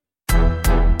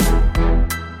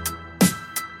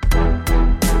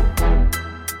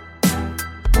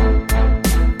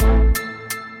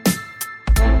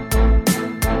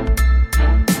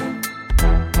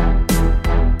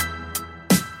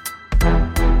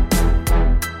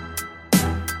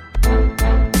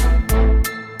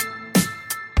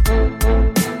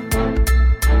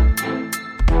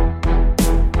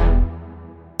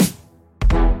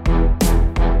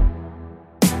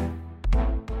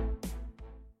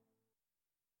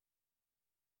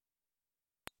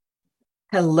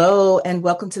Hello, and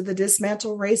welcome to the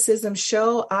Dismantle Racism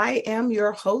Show. I am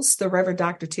your host, the Reverend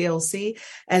Dr. TLC.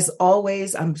 As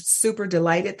always, I'm super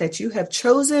delighted that you have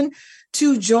chosen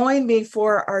to join me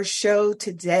for our show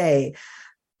today.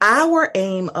 Our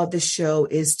aim of the show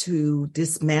is to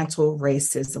dismantle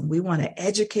racism. We want to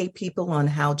educate people on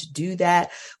how to do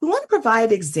that. We want to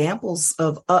provide examples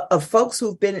of folks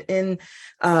who've been in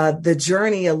the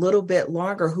journey a little bit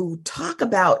longer, who talk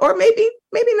about, or maybe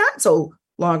not so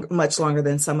much longer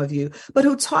than some of you, but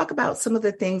who talk about some of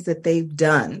the things that they've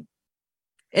done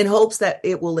in hopes that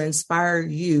it will inspire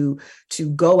you to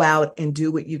go out and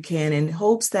do what you can, in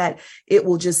hopes that it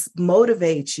will just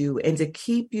motivate you and to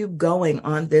keep you going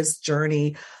on this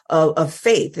journey of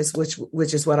faith,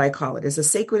 which is what I call it. It's a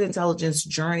sacred intelligence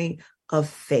journey of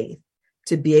faith,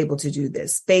 to be able to do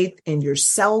this. Faith in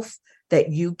yourself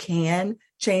that you can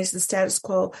change the status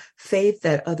quo, faith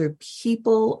that other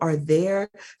people are there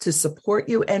to support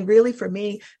you, and really, for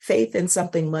me, faith in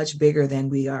something much bigger than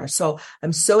we are. So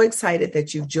I'm so excited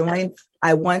that you've joined.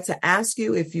 I want to ask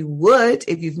you, if you would,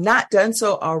 if you've not done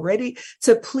so already,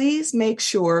 to please make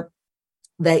sure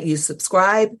that you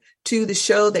subscribe to the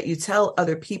show, that you tell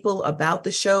other people about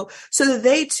the show, so that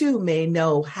they too may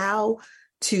know how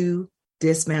to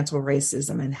dismantle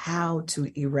racism and how to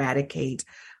eradicate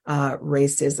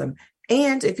racism.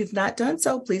 And if you've not done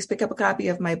so, please pick up a copy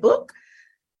of my book,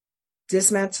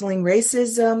 Dismantling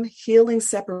Racism, Healing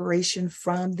Separation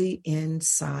from the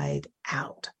Inside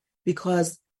Out.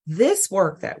 Because this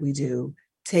work that we do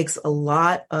takes a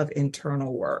lot of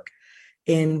internal work.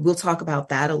 And we'll talk about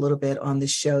that a little bit on the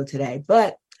show today.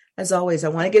 But as always, I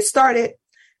want to get started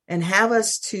and have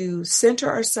us to center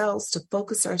ourselves, to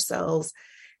focus ourselves,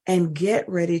 and get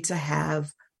ready to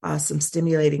have some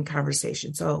stimulating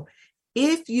conversation. So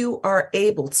if you are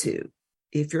able to,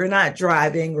 if you're not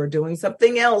driving or doing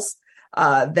something else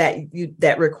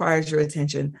that requires your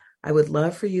attention, I would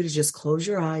love for you to just close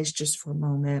your eyes just for a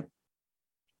moment,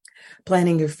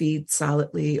 planting your feet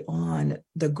solidly on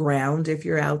the ground if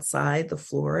you're outside, the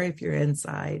floor if you're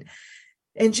inside,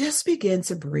 and just begin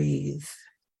to breathe.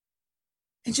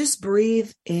 And just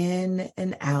breathe in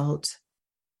and out,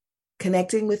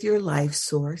 connecting with your life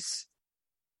source,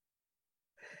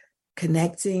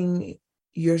 connecting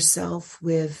yourself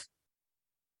with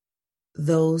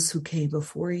those who came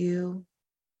before you,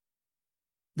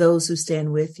 those who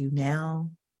stand with you now,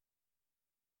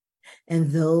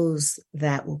 and those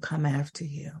that will come after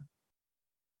you.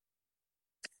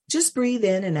 Just breathe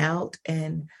in and out,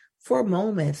 and for a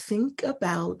moment, think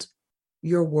about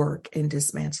your work in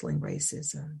dismantling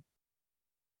racism.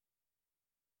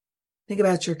 Think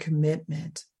about your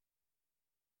commitment,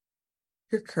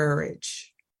 your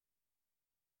courage.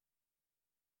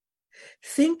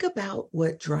 Think about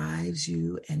what drives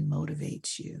you and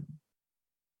motivates you.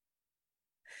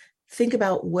 Think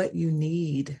about what you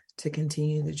need to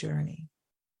continue the journey.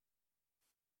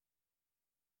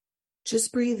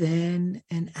 Just breathe in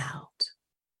and out,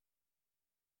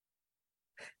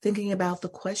 thinking about the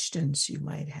questions you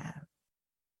might have.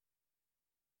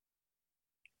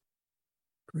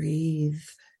 Breathe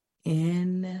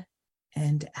in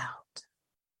and out,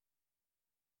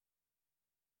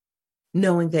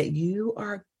 knowing that you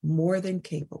are more than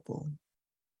capable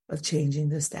of changing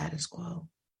the status quo.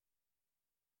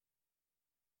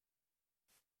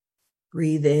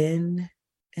 Breathe in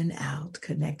and out,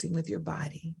 connecting with your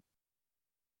body,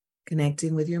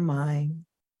 connecting with your mind,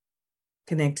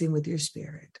 connecting with your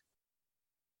spirit.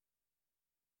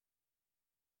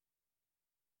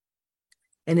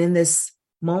 And in this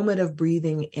moment of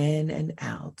breathing in and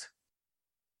out,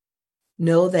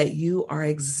 know that you are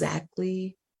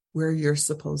exactly where you're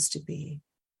supposed to be.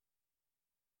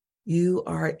 You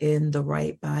are in the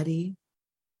right body.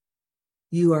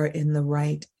 You are in the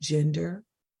right gender.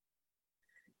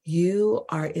 You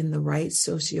are in the right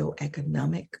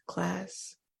socioeconomic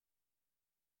class.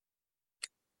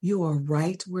 You are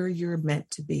right where you're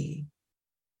meant to be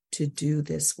to do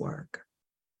this work.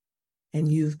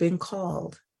 And you've been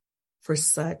called for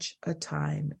such a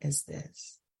time as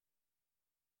this.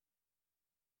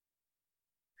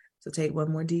 So take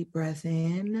one more deep breath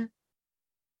in.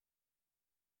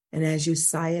 And as you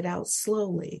sigh it out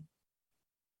slowly,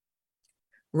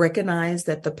 recognize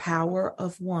that the power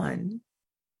of one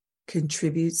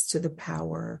contributes to the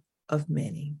power of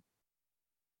many.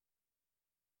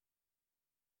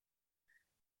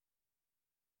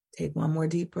 Take one more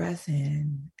deep breath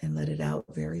in and let it out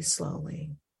very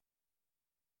slowly.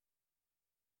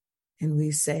 And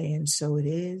we say, and so it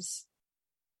is,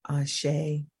 Ashe,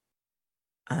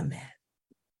 Amen.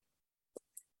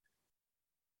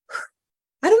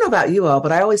 I don't know about you all,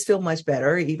 but I always feel much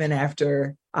better even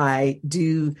after I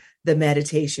do the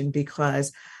meditation,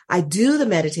 because I do the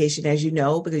meditation, as you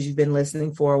know, because you've been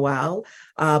listening for a while.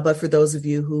 But for those of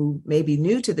you who may be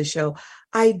new to the show,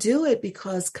 I do it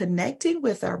because connecting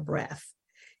with our breath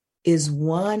is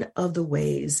one of the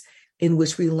ways in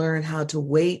which we learn how to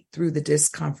wait through the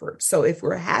discomfort. So if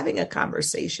we're having a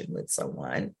conversation with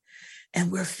someone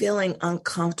and we're feeling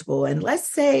uncomfortable, and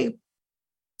let's say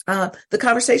the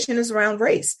conversation is around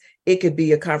race. It could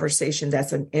be a conversation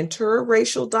that's an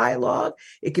interracial dialogue.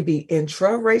 It could be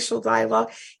intra-racial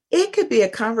dialogue. It could be a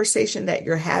conversation that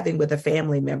you're having with a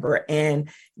family member and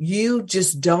you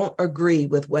just don't agree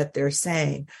with what they're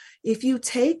saying. If you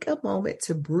take a moment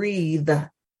to breathe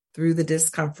through the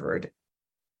discomfort,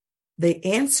 the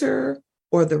answer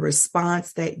or the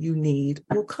response that you need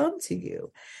will come to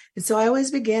you. And so I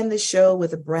always began the show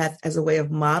with a breath as a way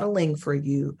of modeling for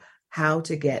you how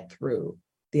to get through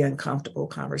the uncomfortable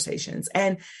conversations.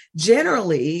 And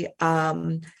generally,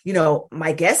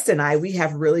 my guest and I, we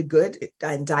have really good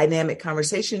and dynamic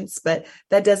conversations, but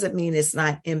that doesn't mean it's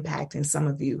not impacting some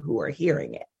of you who are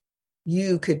hearing it.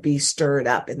 You could be stirred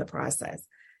up in the process.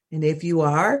 And if you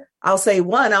are, I'll say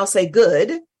one, I'll say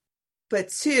good, but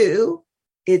two,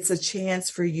 it's a chance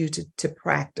for you to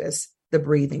practice the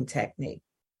breathing technique.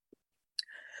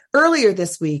 Earlier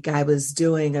this week, I was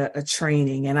doing a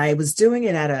training, and I was doing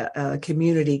it at a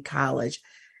community college.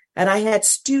 And I had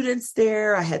students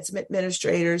there. I had some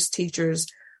administrators, teachers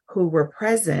who were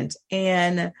present.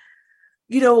 And,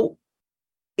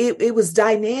 it was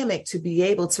dynamic to be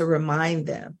able to remind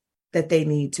them that they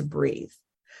need to breathe.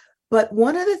 But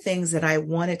one of the things that I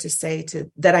wanted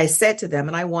to that I said to them,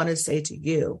 and I want to say to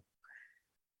you,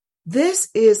 this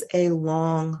is a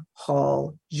long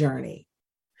haul journey.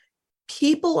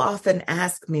 People often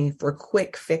ask me for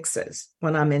quick fixes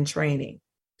when I'm in training.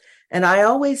 And I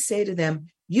always say to them,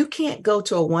 you can't go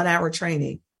to a 1-hour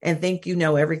training and think you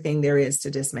know everything there is to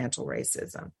dismantle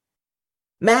racism.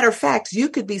 Matter of fact, you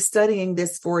could be studying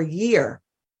this for a year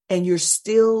and you're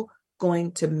still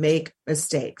going to make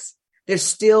mistakes. There's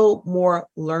still more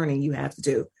learning you have to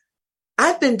do.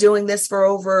 I've been doing this for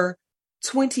over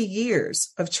 20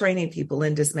 years of training people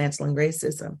in dismantling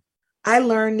racism. I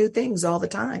learn new things all the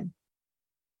time,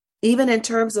 even in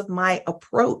terms of my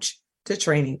approach to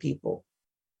training people.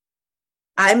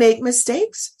 I make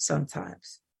mistakes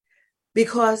sometimes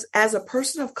because as a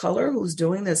person of color who's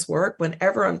doing this work,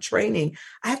 whenever I'm training,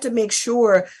 I have to make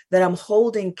sure that I'm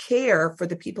holding care for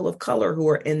the people of color who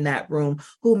are in that room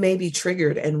who may be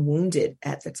triggered and wounded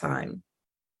at the time.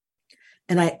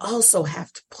 And I also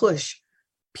have to push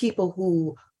people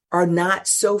who are not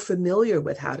so familiar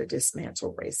with how to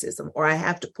dismantle racism, or I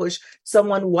have to push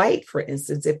someone white, for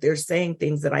instance, if they're saying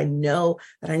things that I know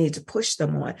that I need to push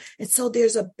them on. And so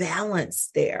there's a balance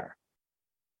there.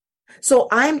 So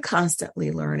I'm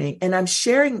constantly learning, and I'm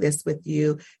sharing this with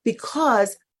you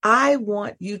because I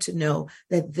want you to know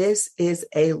that this is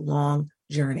a long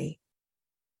journey.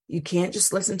 You can't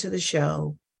just listen to the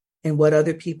show and what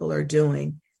other people are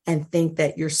doing and think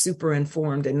that you're super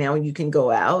informed and now you can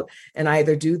go out and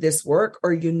either do this work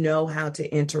or you know how to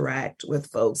interact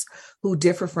with folks who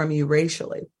differ from you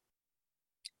racially.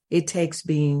 It takes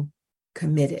being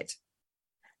committed.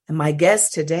 And my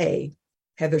guest today,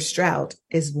 Heather Strout,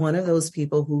 is one of those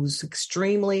people who's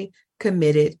extremely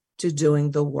committed to doing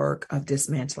the work of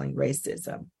dismantling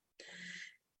racism.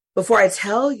 Before I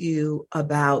tell you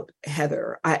about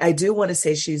Heather, I do want to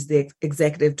say she's the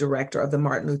executive director of the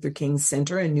Martin Luther King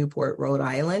Center in Newport, Rhode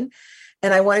Island.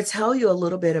 And I want to tell you a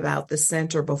little bit about the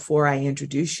center before I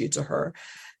introduce you to her.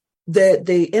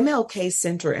 The MLK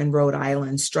Center in Rhode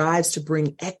Island strives to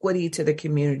bring equity to the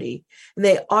community. And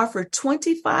they offer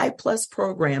 25 plus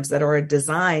programs that are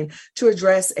designed to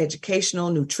address educational,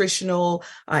 nutritional,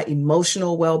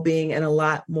 emotional well-being, and a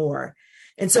lot more.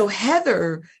 And so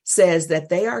Heather says that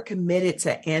they are committed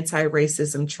to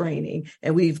anti-racism training.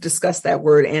 And we've discussed that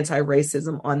word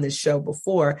anti-racism on this show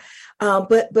before.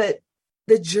 But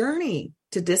the journey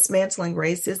to dismantling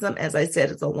racism, as I said,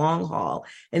 is a long haul,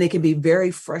 and it can be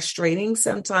very frustrating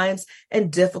sometimes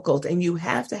and difficult. And you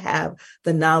have to have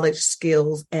the knowledge,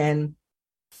 skills, and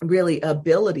really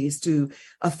abilities to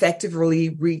effectively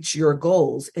reach your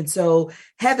goals. And so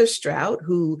Heather Strout,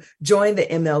 who joined the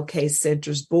MLK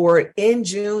Center's board in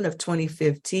June of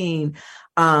 2015,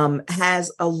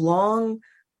 has a long,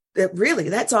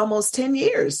 that's almost 10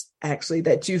 years, actually,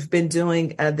 that you've been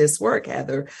doing this work,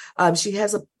 Heather. She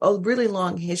has a really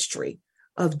long history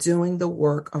of doing the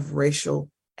work of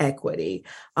racial equity.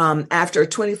 After a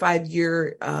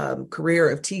 25-year career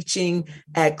of teaching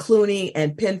at Clooney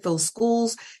and Penfield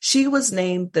schools, she was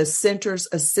named the center's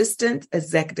assistant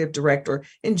executive director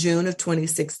in June of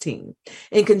 2016.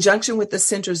 In conjunction with the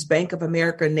center's Bank of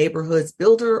America Neighborhoods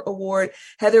Builder Award,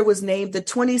 Heather was named the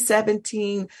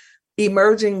 2017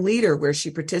 Emerging Leader, where she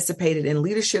participated in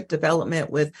leadership development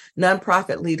with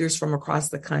nonprofit leaders from across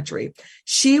the country.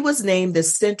 She was named the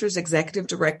center's executive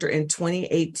director in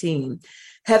 2018.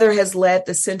 Heather has led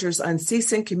the center's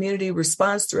unceasing community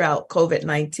response throughout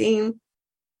COVID-19,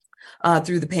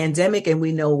 through the pandemic, and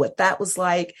we know what that was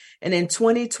like. And in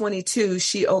 2022,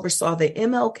 she oversaw the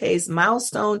MLK's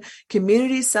milestone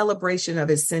community celebration of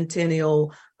his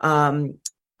centennial.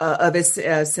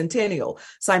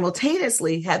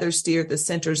 Simultaneously, Heather steered the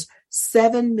center's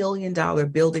 $7 million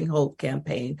Building Hope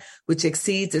campaign, which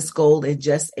exceeds its goal in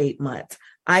just 8 months.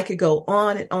 I could go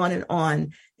on and on and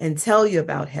on and tell you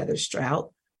about Heather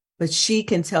Strout, but she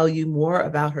can tell you more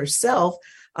about herself.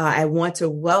 I want to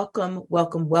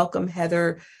welcome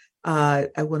Heather. I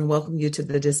want to welcome you to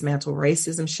the Dismantle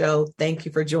Racism Show. Thank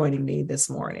you for joining me this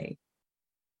morning.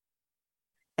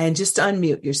 And just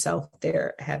unmute yourself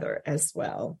there, Heather, as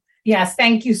well. Yes,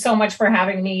 thank you so much for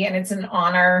having me, and it's an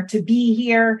honor to be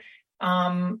here.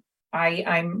 I'm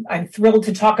thrilled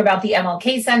to talk about the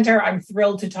MLK Center. I'm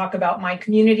thrilled to talk about my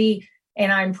community,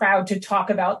 and I'm proud to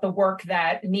talk about the work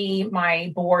that me,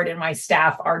 my board, and my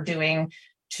staff are doing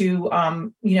to,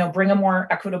 bring a more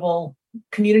equitable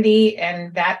community,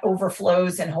 and that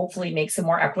overflows and hopefully makes a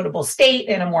more equitable state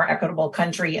and a more equitable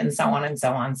country, and so on and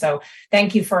so on. So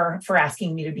thank you for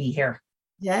asking me to be here.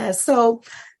 Yeah. So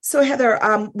Heather,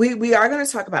 we are going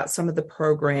to talk about some of the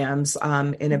programs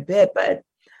in a bit, but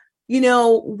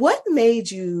what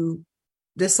made you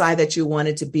decide that you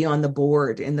wanted to be on the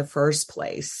board in the first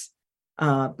place?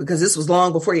 Because this was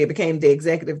long before you became the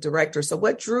executive director. So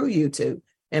what drew you to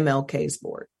MLK's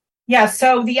board? Yeah,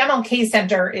 so the MLK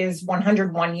Center is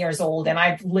 101 years old, and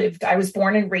I was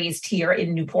born and raised here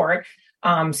in Newport.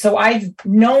 So I've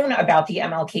known about the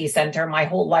MLK Center my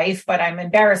whole life, but I'm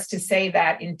embarrassed to say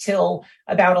that until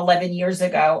about 11 years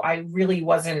ago, I really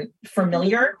wasn't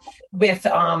familiar with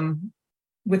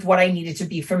what I needed to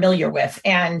be familiar with.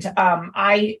 And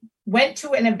I went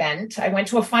to an event. I went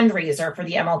to a fundraiser for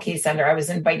the MLK Center. I was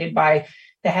invited by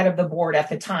the head of the board at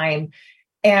the time.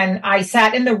 And I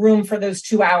sat in the room for those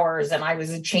 2 hours, and I was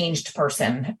a changed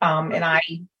person. And I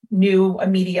knew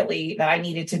immediately that I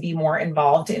needed to be more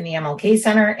involved in the MLK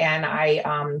Center. And I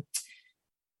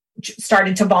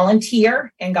started to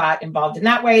volunteer and got involved in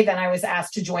that way. Then I was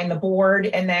asked to join the board.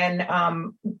 And then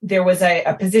there was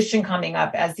a position coming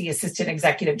up as the assistant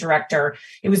executive director.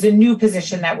 It was a new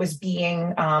position that was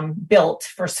being built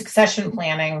for succession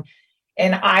planning.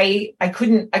 And I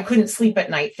couldn't sleep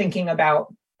at night thinking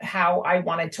about how I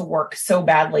wanted to work so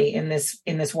badly in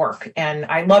this work. And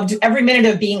I loved every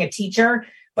minute of being a teacher,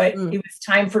 but it was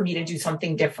time for me to do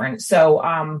something different. So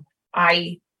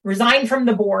I resigned from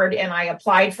the board and I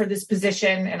applied for this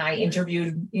position, and I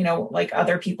interviewed, like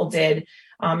other people did.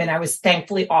 And I was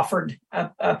thankfully offered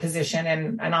a position.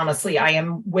 And honestly, I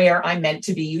am where I'm meant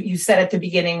to be. You said at the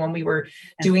beginning when we were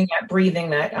doing that breathing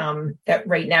that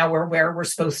right now we're where we're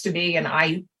supposed to be. And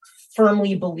I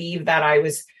firmly believe that I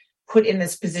was put in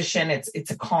this position.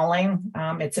 It's a calling.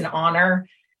 It's an honor.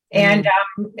 And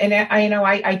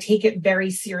I take it very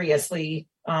seriously,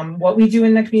 what we do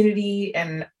in the community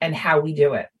and how we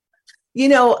do it.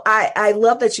 I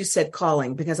love that you said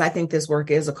calling, because I think this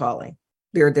work is a calling.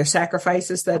 There are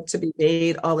sacrifices that to be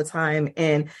made all the time.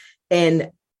 And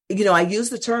I use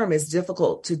the term it's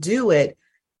difficult to do it.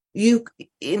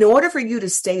 In order for you to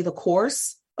stay the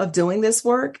course of doing this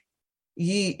work,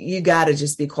 you got to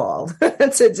just be called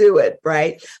to do it.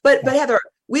 Right. But Heather,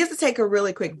 we have to take a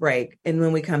really quick break. And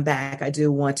when we come back, I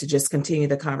do want to just continue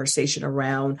the conversation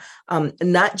around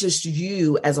not just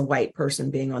you as a white person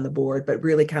being on the board, but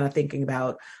really kind of thinking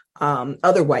about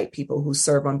other white people who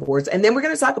serve on boards. And then we're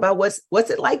going to talk about what's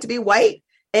it like to be white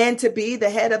and to be the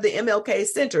head of the MLK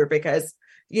Center, because,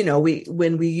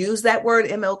 when we use that word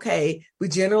MLK, we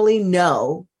generally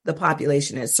know the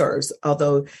population it serves,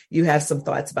 although you have some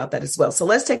thoughts about that as well. So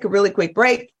let's take a really quick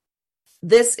break.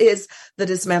 This is the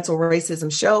Dismantle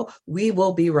Racism Show. We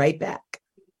will be right back.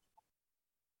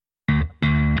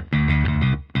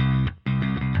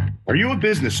 Are you a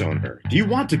business owner? Do you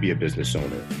want to be a business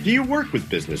owner? Do you work with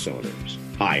business owners?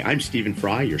 Hi, I'm Stephen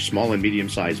Fry, your small and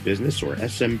medium-sized business or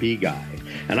SMB guy,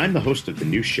 and I'm the host of the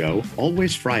new show,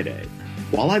 Always Friday.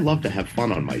 While I love to have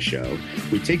fun on my show,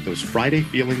 we take those Friday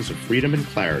feelings of freedom and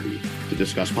clarity to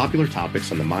discuss popular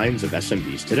topics on the minds of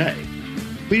SMBs today.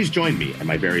 Please join me and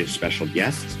my various special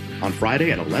guests on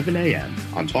Friday at 11 a.m.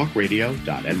 on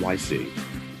talkradio.nyc.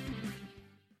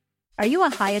 Are you a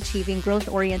high-achieving,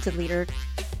 growth-oriented leader?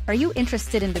 Are you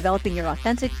interested in developing your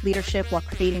authentic leadership while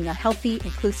creating a healthy,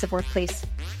 inclusive workplace?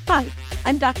 Hi,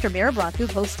 I'm Dr. Mira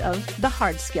Brantu, host of The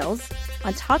Hard Skills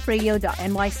on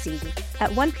talkradio.nyc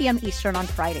at 1 p.m. Eastern on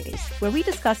Fridays, where we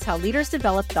discuss how leaders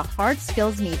develop the hard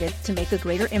skills needed to make a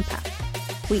greater impact.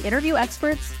 We interview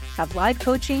experts, have live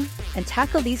coaching, and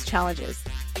tackle these challenges.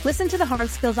 Listen to The Hard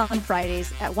Skills on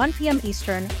Fridays at 1 p.m.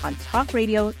 Eastern on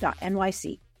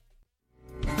talkradio.nyc.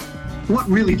 What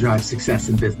really drives success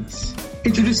in business?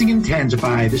 Introducing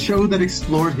Intangify, the show that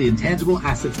explores the intangible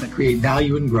assets that create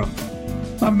value and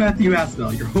growth. I'm Matthew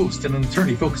Asbell, your host and an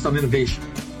attorney focused on innovation.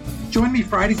 Join me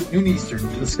Fridays at noon Eastern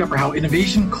to discover how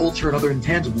innovation, culture, and other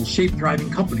intangibles shape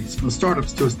thriving companies, from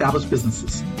startups to established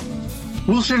businesses.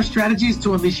 We'll share strategies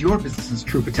to unleash your business's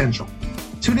true potential.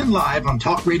 Tune in live on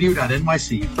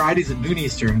talkradio.nyc Fridays at noon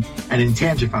Eastern and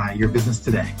Intangify your business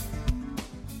today.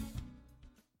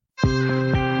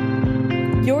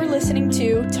 You're listening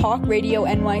to Talk Radio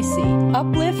NYC.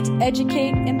 Uplift,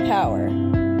 educate, empower.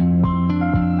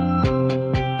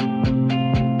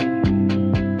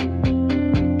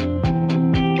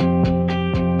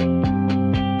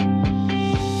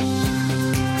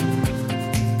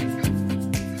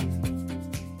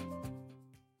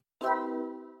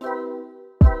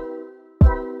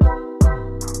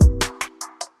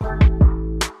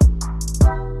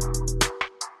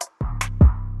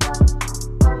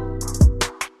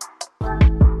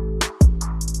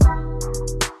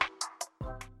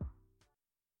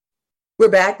 We're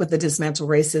back with the Dismantle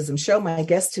Racism Show. My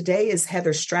guest today is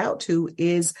Heather Strout, who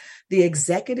is the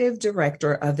executive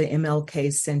director of the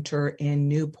MLK Center in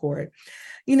Newport.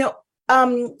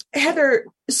 Heather,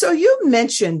 so you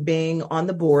mentioned being on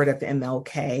the board of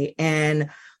MLK,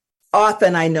 and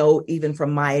often I know, even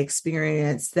from my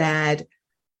experience, that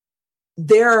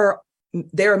there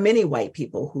are many white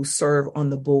people who serve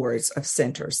on the boards of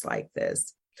centers like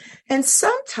this. And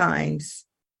sometimes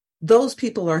those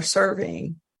people are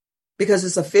serving because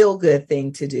it's a feel-good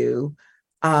thing to do,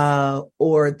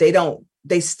 or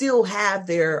they still have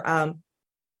their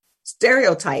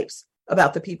stereotypes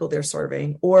about the people they're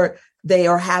serving, or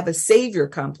have a savior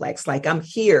complex, like I'm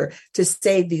here to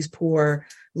save these poor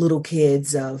little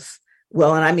kids and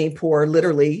I mean poor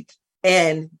literally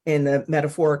and in the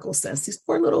metaphorical sense, these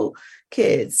poor little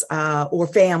kids or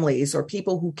families or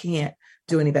people who can't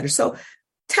do any better. So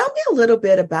tell me a little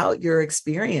bit about your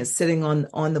experience sitting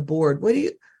on the board. What do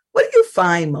you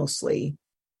find mostly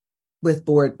with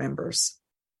board members?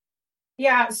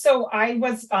 Yeah, so I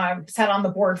was sat on the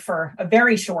board for a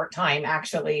very short time,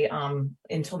 actually,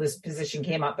 until this position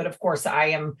came up. But of course,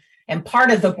 I am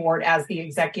part of the board as the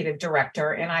executive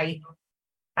director, and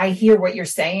I hear what you're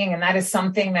saying, and that is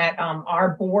something that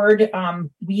our board,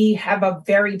 we have a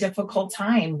very difficult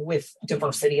time with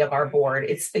diversity of our board.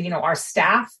 It's our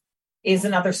staff is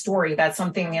another story. That's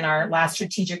something in our last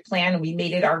strategic plan. We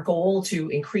made it our goal to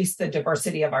increase the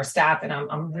diversity of our staff. And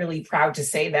I'm really proud to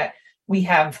say that we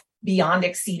have beyond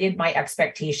exceeded my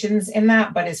expectations in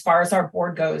that. But as far as our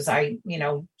board goes,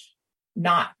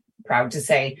 not proud to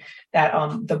say that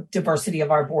the diversity of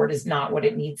our board is not what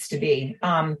it needs to be.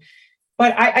 But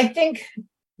I think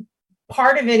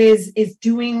part of it is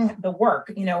doing the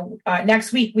work.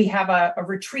 Next week we have a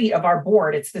retreat of our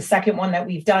board. It's the second one that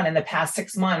we've done in the past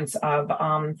 6 months of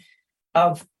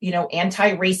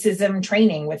anti-racism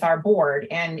training with our board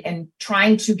and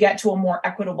trying to get to a more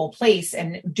equitable place.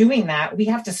 And doing that, we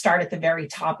have to start at the very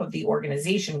top of the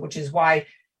organization, which is why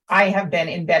I have been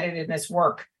embedded in this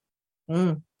work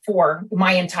for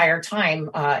my entire time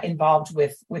involved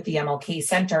with the MLK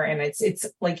Center. And it's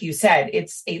like you said,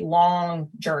 it's a long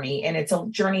journey, and it's a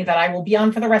journey that I will be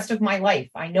on for the rest of my life.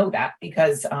 I know that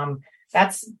because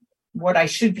that's what I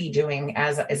should be doing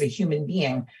as a human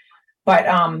being. But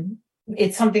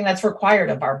it's something that's required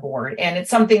of our board. And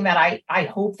it's something that I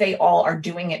hope they all are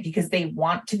doing it because they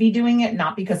want to be doing it,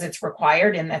 not because it's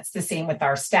required. And that's the same with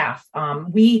our staff.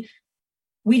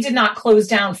 We did not close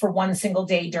down for one single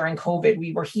day during COVID.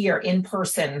 We were here in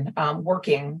person,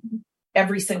 working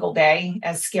every single day,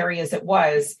 as scary as it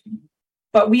was.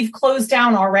 But we've closed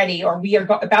down already, or we are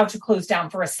about to close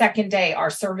down for a second day, our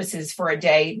services for a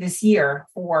day this year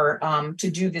to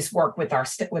do this work with our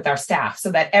staff,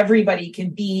 so that everybody can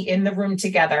be in the room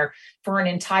together for an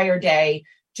entire day,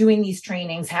 doing these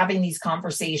trainings, having these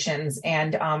conversations.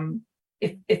 And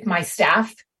if my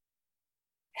staff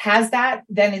has that,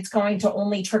 then it's going to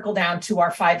only trickle down to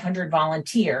our 500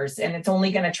 volunteers, and it's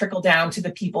only going to trickle down to the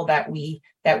people that we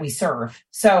serve.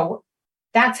 So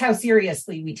that's how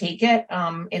seriously we take it,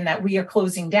 in that we are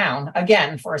closing down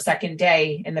again for a second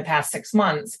day in the past 6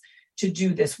 months to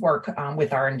do this work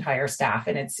with our entire staff.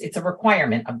 And it's a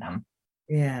requirement of them.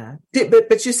 Yeah.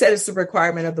 But you said it's a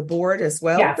requirement of the board as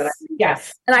well. Yes.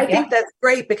 Yes. And I think that's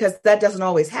great because that doesn't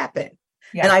always happen.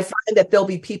 Yeah. And I find that there'll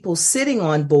be people sitting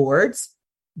on boards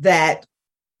that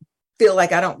feel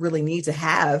like I don't really need to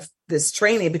have this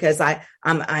training because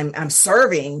I'm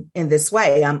serving in this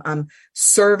way. I'm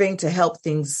serving to help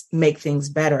things make things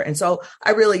better. And so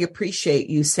I really appreciate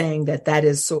you saying that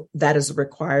is a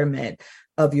requirement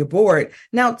of your board.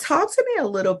 Now, talk to me a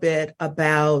little bit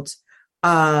about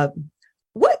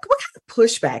what kind of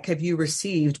pushback have you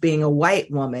received being a white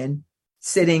woman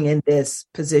sitting in this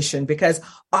position? Because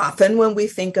often when we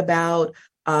think about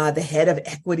the head of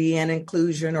equity and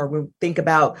inclusion, or we think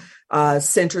about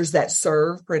centers that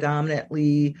serve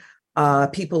predominantly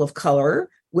people of color,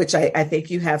 which I think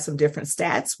you have some different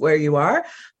stats where you are.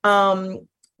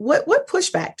 What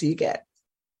pushback do you get?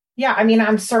 Yeah, I mean,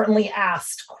 I'm certainly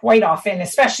asked quite often,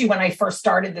 especially when I first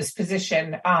started this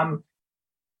position,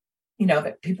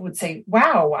 that people would say,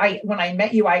 wow, when I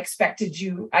met you,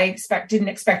 didn't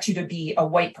expect you to be a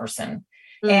white person.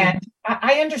 Mm. And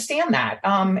I understand that.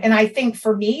 And I think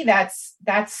for me,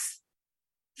 that's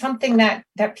something that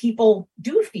people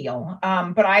do feel.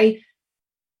 But I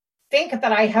think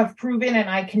that I have proven, and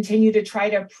I continue to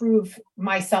try to prove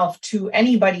myself to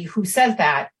anybody who says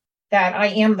that I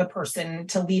am the person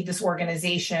to lead this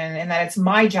organization, and that it's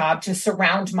my job to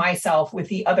surround myself with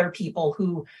the other people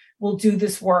who will do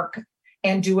this work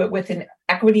and do it with an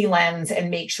equity lens and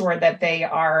make sure that they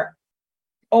are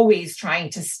always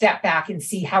trying to step back and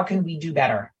see, how can we do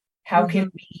better? How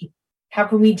can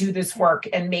we do this work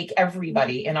and make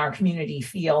everybody in our community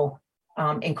feel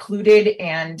included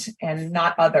and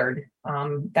not othered?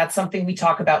 That's something we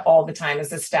talk about all the time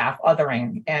as a staff,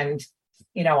 othering. And,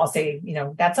 I'll say,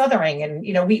 that's othering.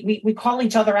 And, we call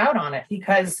each other out on it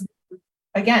because,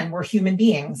 again, we're human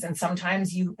beings. And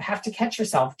sometimes you have to catch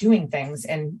yourself doing things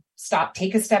and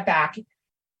take a step back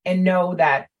and know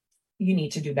that you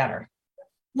need to do better.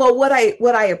 Well, what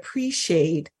I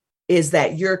appreciate is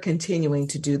that you're continuing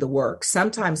to do the work.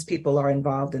 Sometimes people are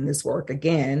involved in this work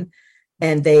again,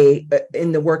 and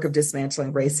in the work of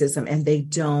dismantling racism, and they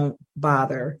don't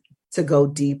bother to go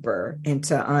deeper and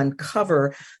to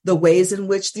uncover the ways in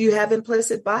which you have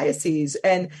implicit biases.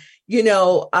 And,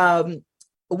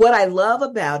 what I love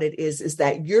about it is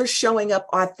that you're showing up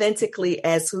authentically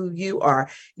as who you are.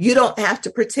 You don't have to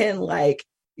pretend like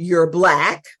you're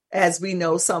Black, as we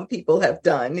know some people have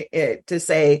done it, to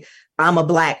say, I'm a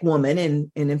Black woman,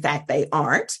 and in fact, they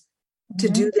aren't, to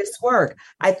do this work.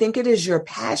 I think it is your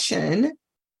passion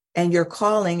and your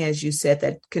calling, as you said,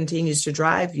 that continues to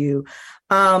drive you.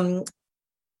 Have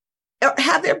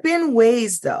there been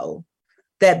ways, though,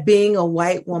 that being a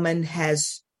white woman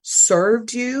has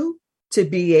served you to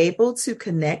be able to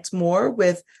connect more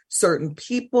with certain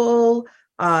people,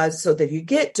 so that you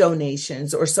get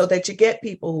donations, or so that you get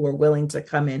people who are willing to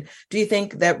come in? Do you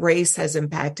think that race has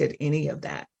impacted any of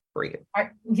that for you?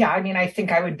 I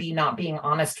think I would be not being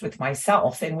honest with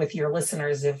myself and with your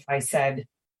listeners if I said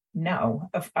no.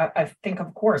 I think,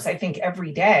 of course, I think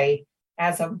every day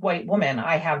as a white woman,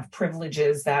 I have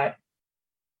privileges that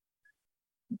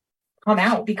come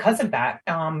out because of that.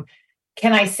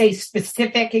 Can I say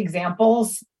specific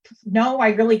examples? No, I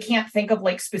really can't think of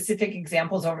specific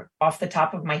examples off the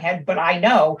top of my head, but I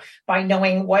know by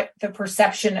knowing what the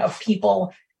perception of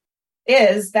people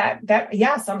is that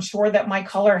yes, I'm sure that my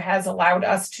color has allowed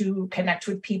us to connect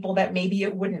with people that maybe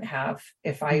it wouldn't have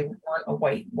if I weren't a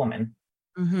white woman.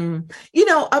 Mm-hmm.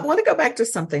 I want to go back to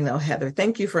something though, Heather.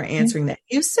 Thank you for answering that.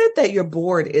 You said that your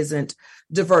board isn't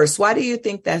diverse. Why do you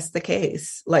think that's the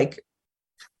case?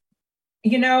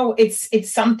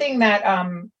 It's something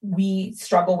that we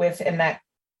struggle with, and that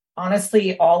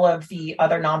honestly, all of the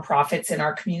other nonprofits in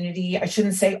our community, I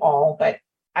shouldn't say all, but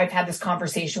I've had this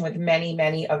conversation with many,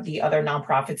 many of the other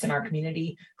nonprofits in our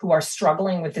community who are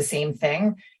struggling with the same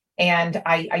thing. And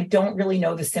I don't really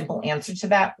know the simple answer to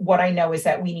that. What I know is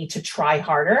that we need to try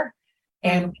harder,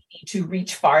 and we need to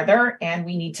reach farther, and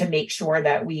we need to make sure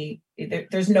that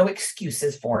there's no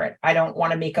excuses for it. I don't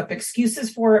want to make up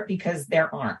excuses for it because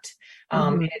there aren't.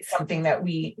 And it's something that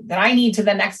I need to,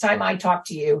 the next time I talk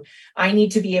to you, I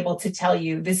need to be able to tell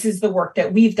you, this is the work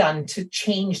that we've done to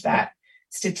change that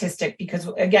statistic. Because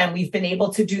again, we've been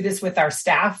able to do this with our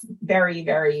staff very,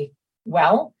 very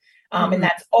well. And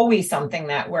that's always something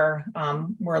that we're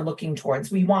looking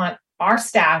towards. We want our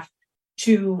staff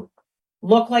to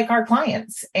look like our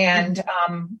clients, and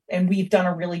we've done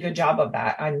a really good job of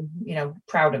that. I'm,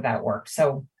 proud of that work.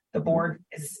 So the board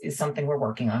is something we're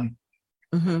working on.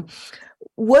 Mm-hmm.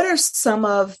 What are some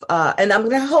of, and I'm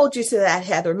going to hold you to that,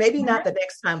 Heather, maybe not the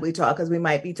next time we talk, because we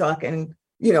might be talking,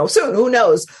 soon, who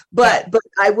knows, but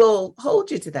I will hold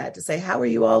you to that to say, how are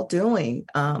you all doing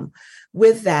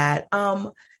with that?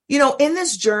 In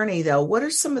this journey though,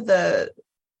 what's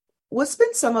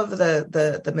been some of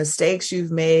the mistakes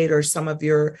you've made, or some of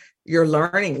your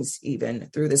learnings even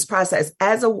through this process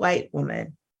as a white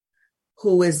woman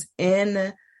who is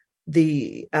in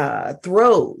the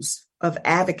throes of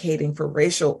advocating for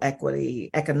racial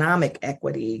equity, economic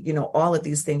equity, all of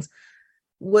these things?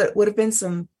 What would have been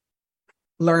some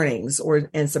learnings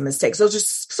and some mistakes? So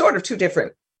just sort of two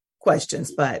different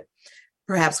questions, but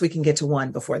perhaps we can get to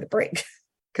one before the break.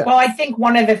 Well, I think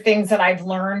one of the things that I've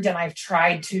learned, and I've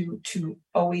tried to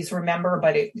always remember,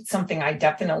 but it's something I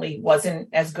definitely wasn't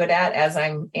as good at as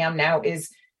I am now, is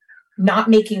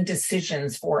not making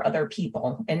decisions for other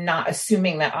people and not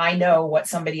assuming that I know what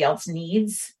somebody else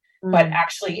needs, but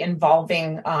actually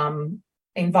involving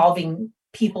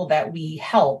people that we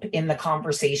help in the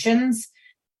conversations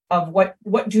of what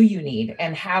do you need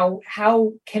and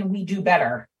how can we do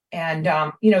better. And,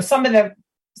 some of the,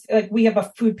 like, we have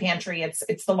a food pantry.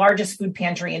 It's the largest food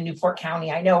pantry in Newport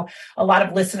County. I know a lot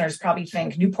of listeners probably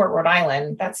think Newport, Rhode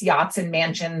Island, that's yachts and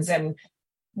mansions. And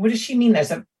what does she mean?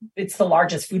 It's the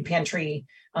largest food pantry,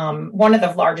 one of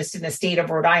the largest in the state of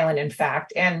Rhode Island, in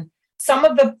fact. And some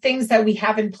of the things that we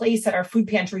have in place at our food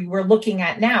pantry, we're looking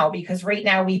at now, because right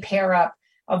now we pair up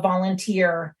a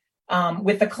volunteer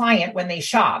with the client when they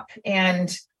shop.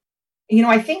 And,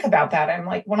 I think about that. I'm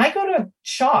like, when I go to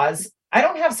Shaw's, I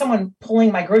don't have someone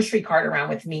pulling my grocery cart around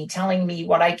with me, telling me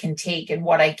what I can take and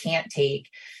what I can't take.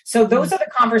 So those are the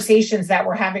conversations that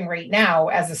we're having right now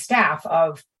as a staff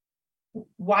of,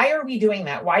 why are we doing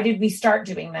that? Why did we start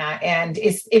doing that? And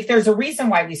if there's a reason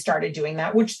why we started doing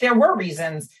that, which there were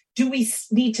reasons, do we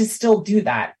need to still do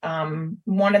that?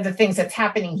 One of the things that's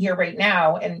happening here right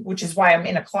now, and which is why I'm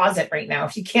in a closet right now,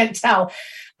 if you can't tell,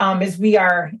 is we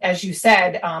are, as you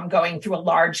said, going through a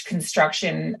large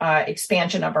construction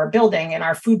expansion of our building, and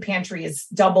our food pantry is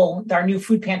double. Our new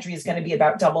food pantry is going to be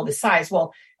about double the size.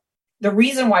 Well, the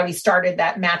reason why we started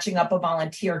that matching up a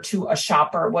volunteer to a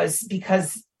shopper was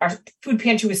because our food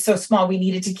pantry was so small, we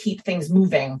needed to keep things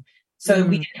moving. So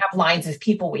we didn't have lines of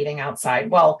people waiting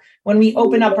outside. Well, when we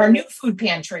open up our new food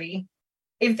pantry,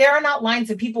 if there are not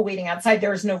lines of people waiting outside,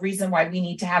 there is no reason why we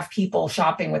need to have people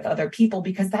shopping with other people,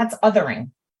 because that's othering.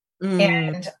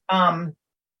 And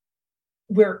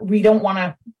we don't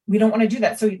want to do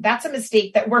that. So that's a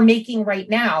mistake that we're making right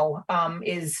now,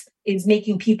 is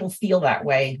making people feel that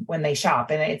way when they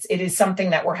shop. And it is something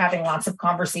that we're having lots of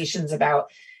conversations about.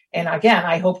 And again,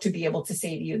 I hope to be able to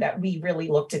say to you that we really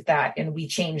looked at that and we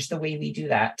changed the way we do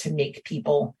that to make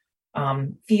people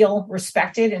feel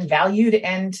respected and valued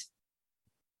and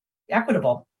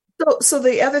equitable. So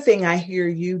the other thing I hear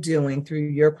you doing through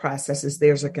your process is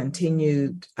there's a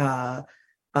continued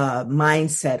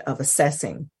mindset of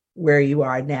assessing where you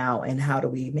are now and how do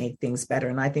we make things better.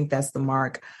 And I think that's the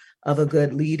mark of a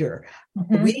good leader.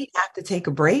 We have to take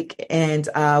a break. And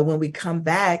when we come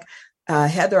back,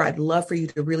 Heather, I'd love for you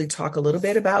to really talk a little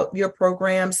bit about your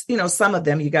programs. Some of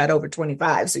them you got over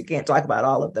 25, so you can't talk about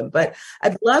all of them, but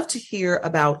I'd love to hear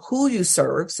about who you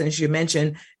serve, since you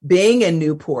mentioned being in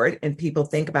Newport and people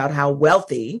think about how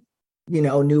wealthy,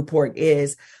 Newport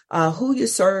is, who you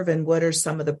serve and what are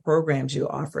some of the programs you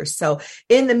offer. So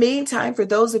in the meantime, for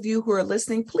those of you who are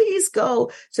listening, please go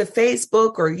to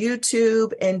Facebook or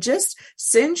YouTube and just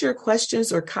send your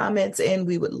questions or comments in.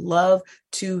 We would love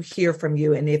to hear from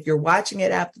you. And if you're watching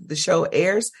it after the show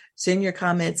airs, send your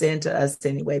comments in to us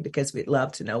anyway, because we'd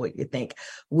love to know what you think.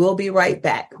 We'll be right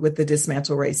back with the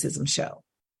Dismantle Racism Show.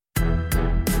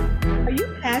 Are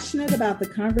you passionate about the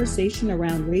conversation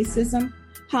around racism?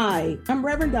 Hi, I'm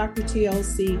Reverend Dr.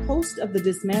 TLC, host of the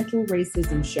Dismantle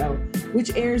Racism Show,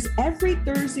 which airs every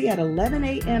Thursday at 11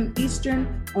 a.m.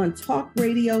 Eastern on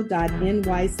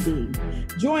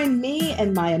talkradio.nyc. Join me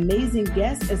and my amazing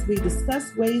guests as we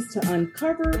discuss ways to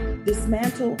uncover,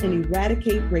 dismantle, and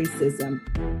eradicate racism.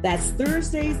 That's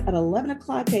Thursdays at 11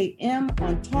 o'clock a.m.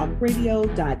 on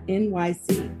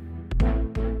talkradio.nyc.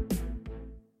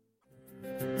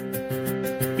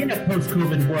 In a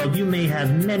post-COVID world, you may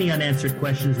have many unanswered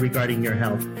questions regarding your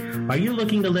health. Are you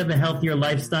looking to live a healthier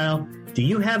lifestyle? Do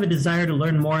you have a desire to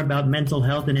learn more about mental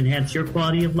health and enhance your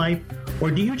quality of life?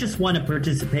 Or do you just want to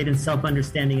participate in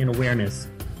self-understanding and awareness?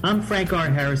 I'm Frank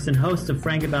R. Harrison, host of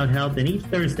Frank About Health, and each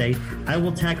Thursday, I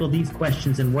will tackle these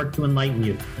questions and work to enlighten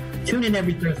you. Tune in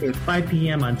every Thursday at 5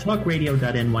 p.m. on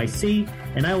talkradio.nyc,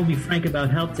 and I will be frank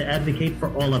about health to advocate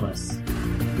for all of us.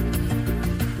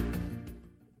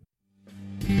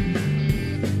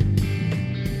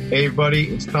 Hey everybody,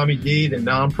 it's Tommy D, the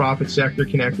Nonprofit Sector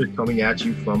Connector, coming at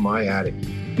you from my attic.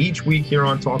 Each week here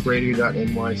on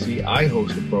talkradio.nyc, I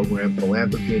host the program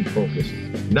Philanthropy in Focus.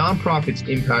 Nonprofits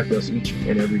impact us each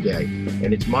and every day,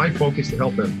 and it's my focus to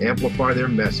help them amplify their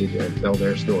message and tell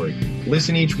their story.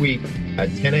 Listen each week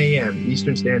at 10 a.m.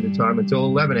 Eastern Standard Time until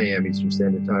 11 a.m. Eastern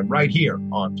Standard Time, right here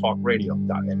on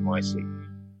talkradio.nyc.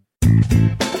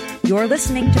 You're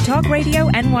listening to Talk Radio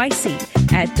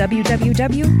NYC at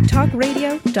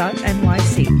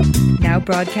www.talkradio.nyc. Now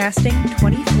broadcasting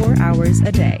 24 hours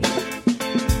a day.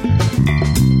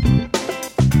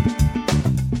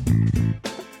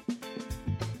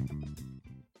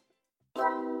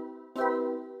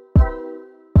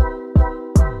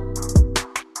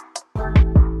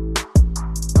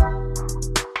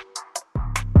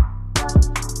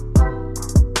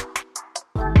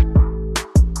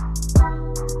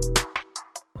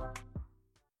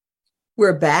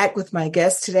 We're back with my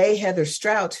guest today, Heather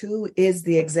Strout, who is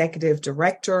the executive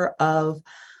director of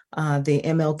the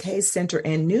MLK Center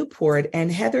in Newport.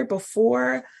 And Heather,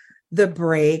 before the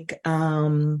break,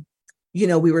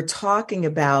 we were talking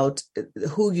about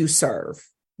who you serve,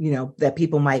 that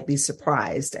people might be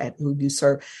surprised at who you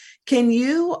serve. Can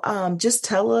you just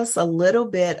tell us a little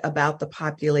bit about the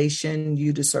population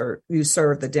you serve,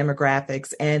 the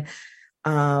demographics,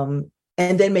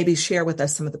 and then maybe share with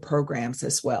us some of the programs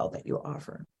as well that you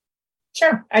offer?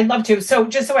 Sure, I'd love to. So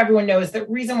just so everyone knows, the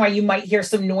reason why you might hear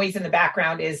some noise in the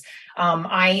background is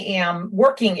I am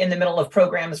working in the middle of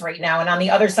programs right now. And on the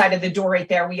other side of the door right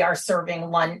there, we are serving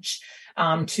lunch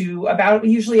to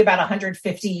usually about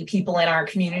 150 people in our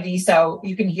community. So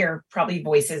you can hear probably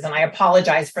voices, and I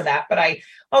apologize for that. But I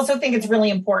also think it's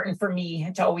really important for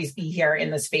me to always be here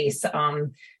in the space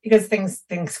because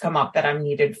things come up that I'm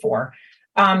needed for.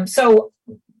 So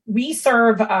we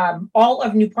serve all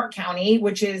of Newport County,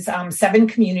 which is 7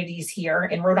 communities here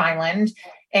in Rhode Island.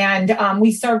 And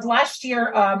we served last year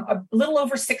a little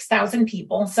over 6,000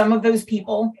 people. Some of those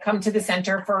people come to the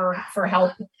center for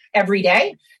help every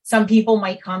day. Some people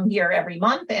might come here every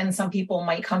month, and some people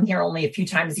might come here only a few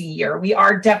times a year. We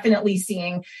are definitely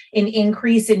seeing an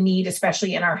increase in need,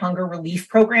 especially in our hunger relief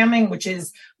programming, which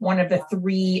is one of the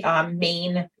 3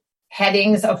 main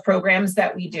headings of programs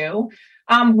that we do.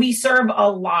 We serve a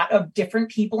lot of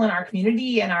different people in our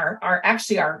community, and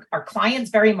our clients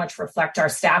very much reflect our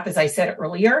staff. As I said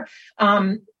earlier,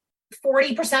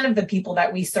 40% of the people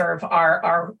that we serve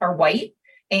are white,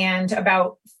 and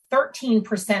about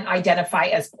 13% identify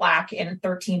as Black, and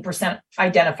 13%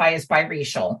 identify as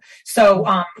biracial. So,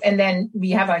 and then we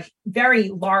have a very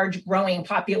large growing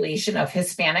population of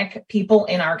Hispanic people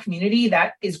in our community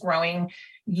that is growing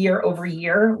year over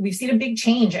year. We've seen a big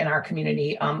change in our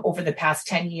community over the past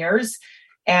 10 years.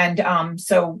 And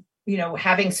so,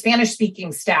 having Spanish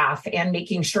speaking staff and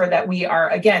making sure that we are,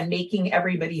 again, making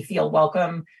everybody feel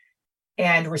welcome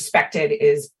and respected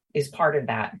is part of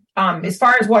that. As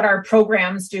far as what our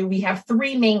programs do, we have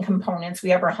 3 main components. We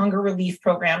have our hunger relief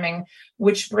programming,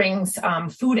 which brings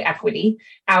food equity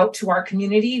out to our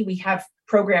community. We have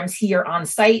programs here on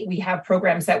site. We have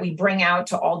programs that we bring out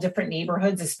to all different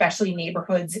neighborhoods, especially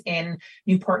neighborhoods in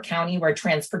Newport County where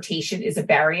transportation is a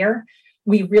barrier.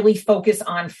 We really focus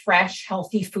on fresh,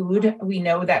 healthy food. We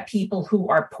know that people who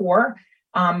are poor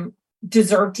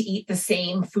deserve to eat the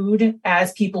same food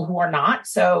as people who are not.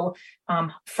 So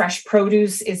fresh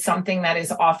produce is something that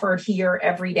is offered here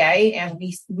every day. And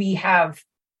we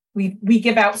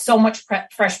give out so much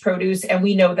fresh produce, and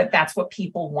we know that that's what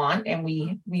people want. And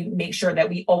we make sure that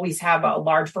we always have a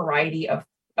large variety of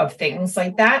things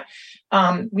like that.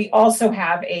 We also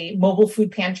have a mobile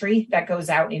food pantry that goes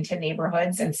out into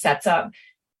neighborhoods and sets up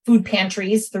food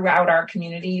pantries throughout our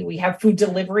community. We have food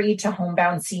delivery to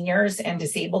homebound seniors and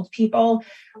disabled people.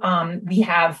 We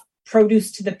have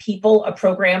Produce to the People, a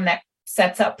program that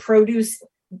sets up produce,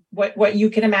 what you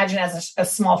can imagine as a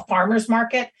small farmer's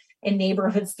market in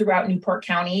neighborhoods throughout Newport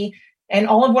County. And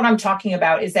all of what I'm talking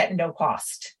about is at no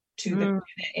cost to the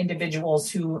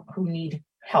individuals who need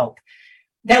help.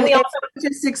 Then we also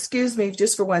just excuse me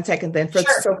just for 1 second. Then Sure.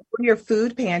 So for your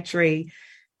food pantry,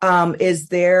 is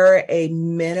there a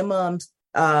minimum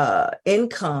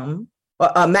income,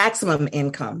 a maximum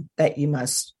income that you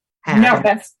must have? No,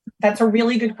 that's a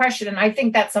really good question, and I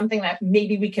think that's something that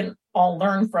maybe we can all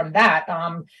learn from that.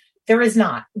 There is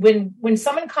not. When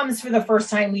someone comes for the first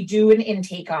time, we do an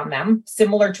intake on them,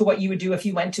 similar to what you would do if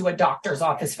you went to a doctor's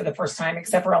office for the first time,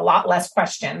 except for a lot less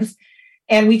questions.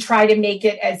 And we try to make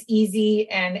it as easy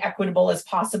and equitable as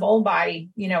possible by,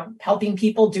 helping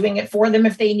people, doing it for them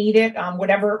if they need it,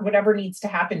 whatever needs to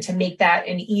happen to make that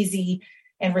an easy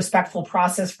and respectful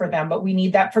process for them. But we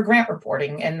need that for grant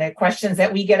reporting and the questions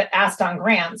that we get asked on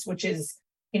grants, which is,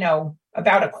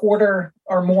 about a quarter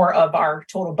or more of our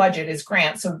total budget is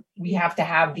grants. So we have to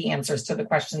have the answers to the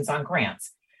questions on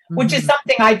grants, which is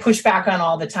something I push back on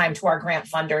all the time to our grant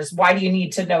funders. Why do you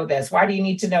need to know this? Why do you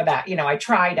need to know that? I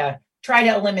try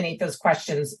to eliminate those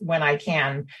questions when I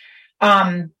can.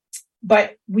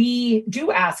 But we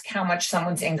do ask how much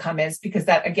someone's income is, because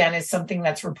that, again, is something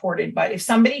that's reported. But if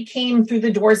somebody came through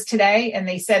the doors today and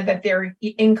they said that their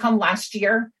income last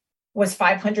year was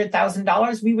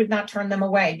 $500,000, we would not turn them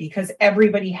away, because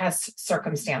everybody has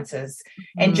circumstances.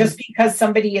 And just because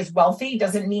somebody is wealthy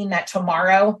doesn't mean that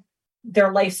tomorrow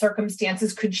their life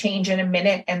circumstances could change in a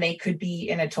minute and they could be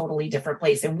in a totally different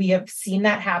place. And we have seen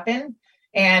that happen.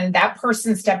 And that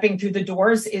person stepping through the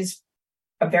doors is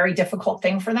a very difficult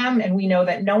thing for them. And we know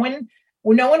that no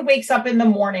one wakes up in the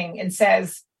morning and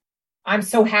says, I'm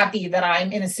so happy that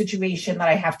I'm in a situation that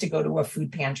I have to go to a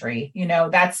food pantry.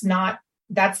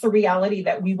 That's the reality,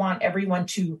 that we want everyone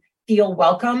to feel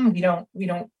welcome. We don't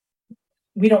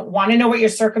want to know what your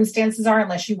circumstances are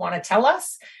unless you want to tell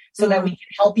us so that we can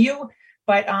help you.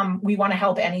 But we want to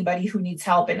help anybody who needs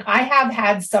help. And I have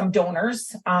had some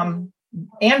donors and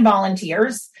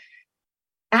volunteers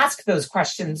ask those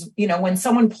questions. When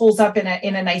someone pulls up in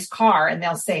a nice car, and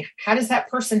they'll say, how does that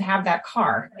person have that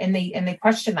car? And they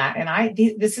question that. And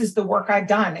this is the work I've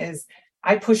done, is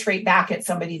I push right back at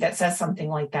somebody that says something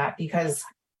like that, because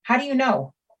how do you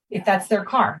know if that's their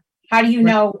car? How do you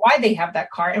know why they have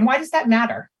that car? And why does that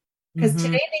matter? Because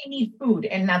today they need food,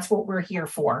 and that's what we're here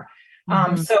for.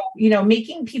 So,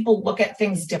 making people look at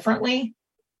things differently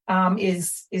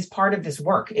is part of this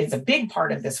work, is a big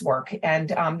part of this work. And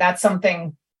that's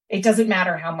something, it doesn't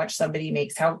matter how much somebody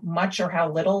makes, how much or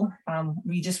how little,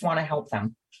 we just want to help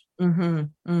them.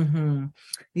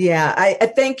 Yeah,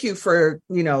 I thank you for,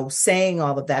 saying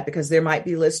all of that, because there might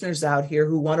be listeners out here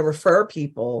who want to refer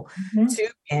people to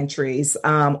pantries,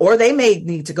 or they may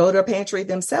need to go to a pantry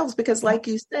themselves, because like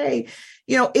you say,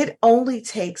 it only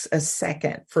takes a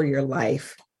second for your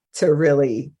life to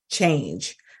really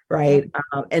change, right?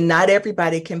 And not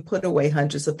everybody can put away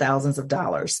hundreds of thousands of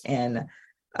dollars in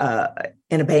a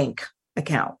bank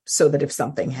account so that if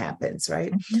something happens,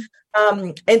 right?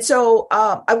 And so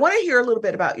I want to hear a little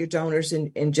bit about your donors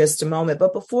in just a moment.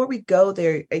 But before we go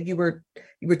there, you were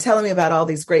telling me about all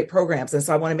these great programs. And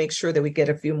so I want to make sure that we get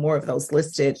a few more of those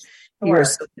listed here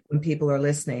so that when people are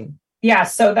listening. Yeah,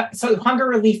 so hunger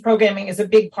relief programming is a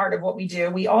big part of what we do.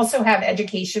 We also have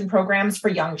education programs for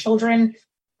young children,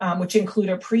 which include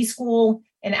a preschool,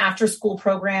 an after-school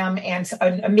program, and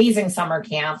an amazing summer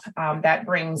camp that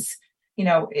brings,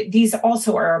 these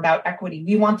also are about equity.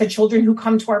 We want the children who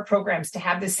come to our programs to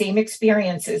have the same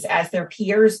experiences as their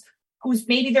peers, whose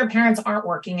maybe their parents aren't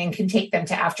working and can take them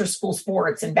to after-school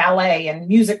sports and ballet and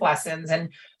music lessons. And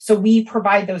so we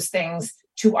provide those things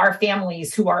to our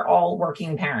families who are all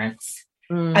working parents.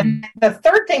 And the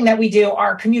third thing that we do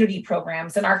are community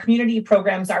programs, and our community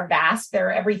programs are vast.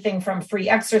 They're everything from free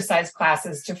exercise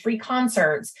classes to free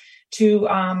concerts to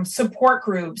support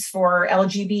groups for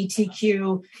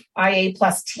LGBTQIA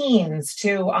plus teens.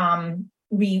 To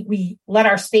we let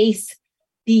our space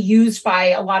be used by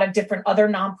a lot of different other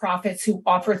nonprofits who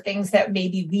offer things that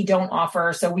maybe we don't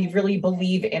offer. So we really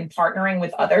believe in partnering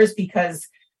with others, because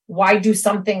why do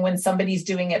something when somebody's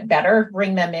doing it better?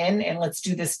 Bring them in and let's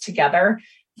do this together.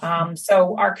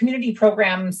 So our community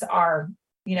programs are,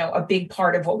 a big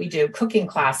part of what we do. Cooking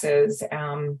classes,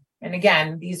 and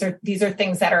again, these are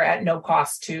things that are at no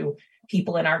cost to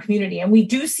people in our community. And we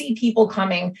do see people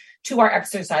coming to our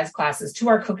exercise classes, to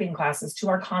our cooking classes, to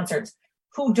our concerts,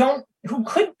 who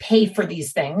could pay for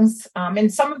these things.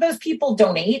 And some of those people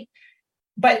donate,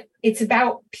 but it's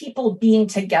about people being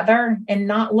together and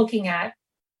not looking at,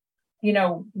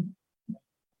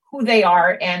 who they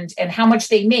are and how much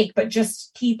they make, but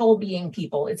just people being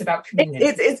people. It's about community.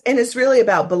 It's really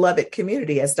about beloved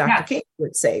community, as Dr. King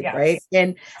would say, right?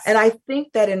 And I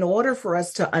think that in order for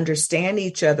us to understand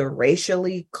each other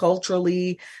racially,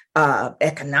 culturally,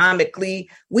 economically,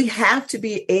 we have to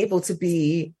be able to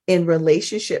be in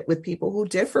relationship with people who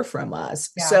differ from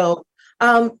us. Yeah. So,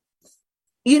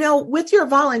 with your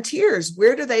volunteers,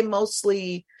 where do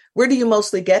you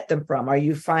mostly get them from? Are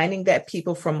you finding that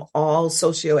people from all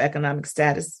socioeconomic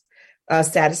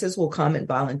statuses will come and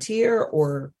volunteer,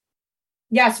 or?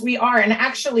 Yes, we are. And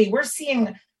actually, we're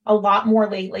seeing a lot more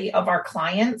lately of our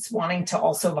clients wanting to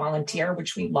also volunteer,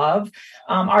 which we love.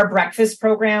 Our breakfast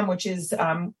program, which is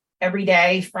every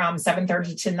day from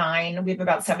 7:30 to 9, we have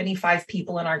about 75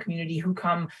 people in our community who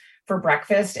come for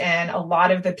breakfast. And a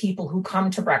lot of the people who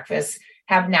come to breakfast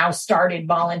have now started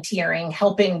volunteering,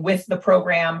 helping with the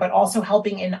program, but also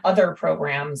helping in other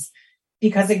programs.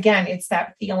 Because again, it's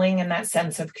that feeling and that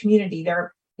sense of community.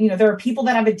 There are people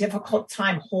that have a difficult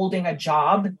time holding a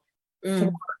job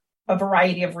for a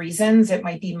variety of reasons. It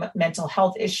might be mental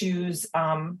health issues,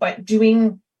 but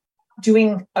doing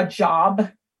a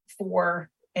job for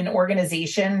an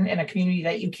organization and a community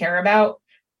that you care about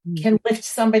can lift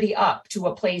somebody up to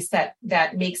a place that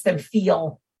makes them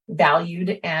feel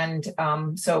valued. And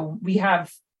so we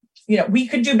have, we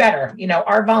could do better.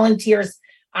 Our volunteers,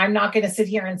 I'm not going to sit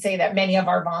here and say that many of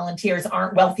our volunteers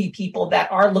aren't wealthy people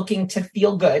that are looking to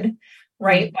feel good,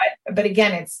 right? But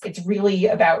again, it's really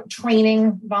about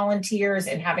training volunteers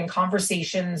and having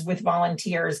conversations with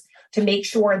volunteers to make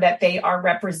sure that they are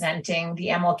representing the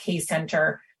MLK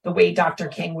Center the way Dr.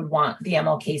 King would want the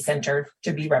MLK Center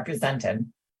to be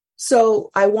represented. So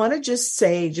I want to just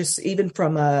say, just even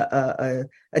from a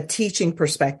teaching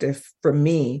perspective for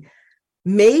me,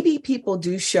 maybe people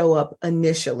do show up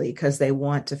initially because they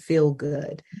want to feel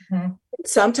good. Mm-hmm.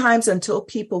 Sometimes until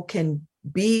people can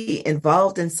be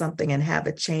involved in something and have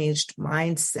a changed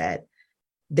mindset,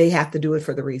 they have to do it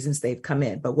for the reasons they've come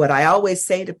in. But what I always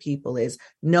say to people is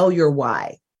know your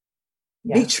why.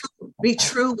 Yeah. Be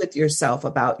true with yourself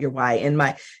about your why. In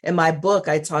my book,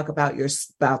 I talk about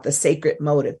the sacred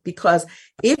motive, because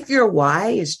if your why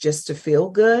is just to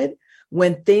feel good,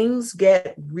 when things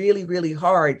get really, really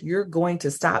hard, you're going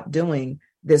to stop doing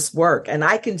this work. And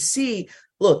I can see,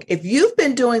 look, if you've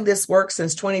been doing this work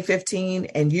since 2015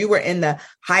 and you were in the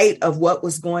height of what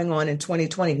was going on in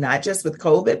 2020, not just with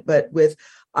COVID, but with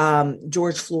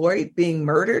George Floyd being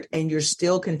murdered, and you're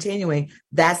still continuing,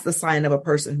 that's the sign of a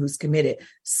person who's committed.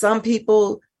 Some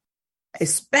people,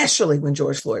 especially when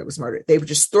George Floyd was murdered, they were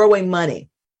just throwing money,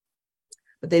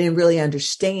 but they didn't really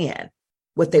understand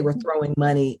what they were throwing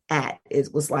money at.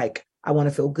 It was like, I want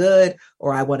to feel good,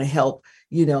 or I want to help,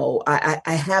 I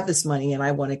have this money and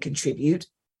I want to contribute,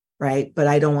 right? But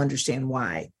I don't understand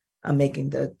why I'm making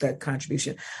the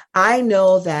contribution. I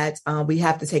know that we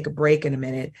have to take a break in a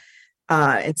minute.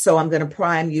 And so I'm going to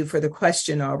prime you for the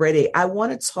question already. I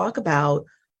want to talk about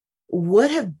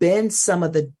what have been some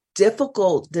of the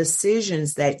difficult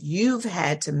decisions that you've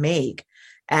had to make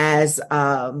as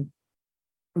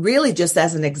really just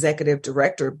as an executive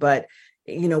director, but,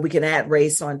 we can add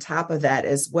race on top of that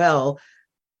as well.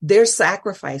 There's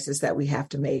sacrifices that we have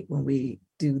to make when we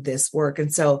do this work.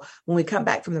 And so when we come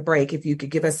back from the break, if you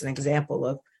could give us an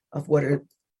example of what are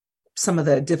some of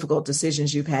the difficult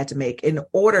decisions you've had to make in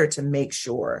order to make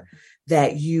sure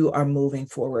that you are moving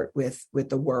forward with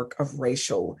the work of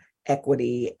racial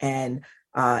equity and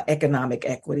economic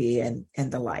equity and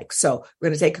the like. So we're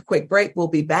going to take a quick break. We'll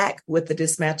be back with the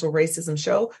Dismantle Racism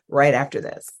show right after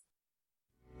this.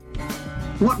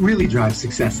 What really drives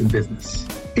success in business?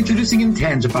 Introducing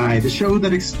Intangify, the show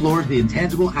that explores the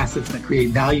intangible assets that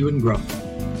create value and growth.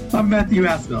 I'm Matthew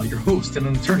Asbell, your host and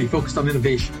an attorney focused on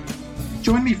innovation.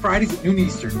 Join me Fridays at noon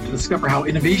Eastern to discover how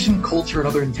innovation, culture, and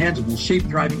other intangibles shape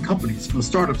thriving companies from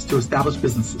startups to established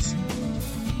businesses.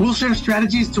 We'll share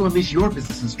strategies to unleash your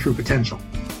business's true potential.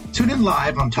 Tune in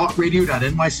live on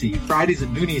talkradio.nyc Fridays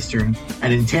at noon Eastern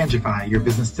and Intangify your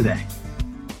business today.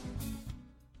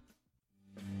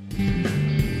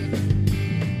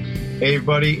 Hey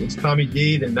everybody, it's Tommy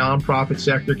D, the nonprofit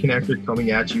sector connector, coming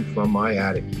at you from my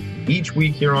attic. Each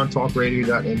week here on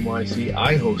talkradio.nyc,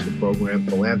 I host the program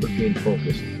Philanthropy in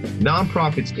Focus.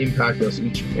 Nonprofits impact us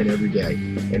each and every day,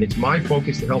 and it's my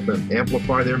focus to help them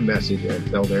amplify their message and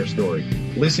tell their story.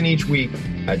 Listen each week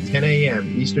at 10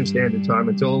 a.m. Eastern Standard Time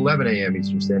until 11 a.m.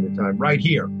 Eastern Standard Time, right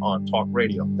here on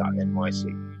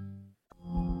talkradio.nyc.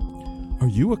 Are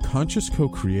you a conscious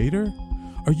co-creator?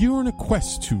 Are you on a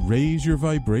quest to raise your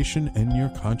vibration and your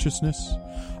consciousness?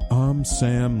 I'm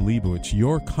Sam Leibowitz,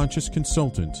 your conscious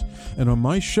consultant, and on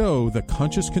my show, The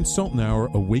Conscious Consultant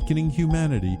Hour, Awakening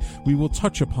Humanity, we will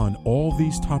touch upon all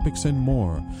these topics and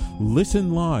more.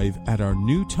 Listen live at our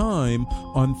new time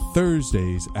on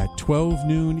Thursdays at 12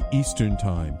 noon Eastern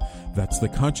Time. That's The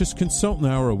Conscious Consultant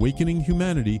Hour, Awakening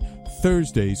Humanity,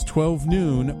 Thursdays 12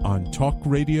 noon on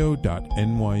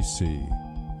talkradio.nyc.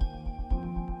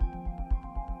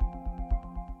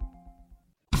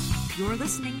 You're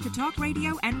listening to Talk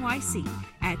Radio NYC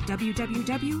at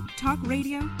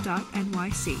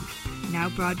www.talkradio.nyc. Now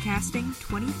broadcasting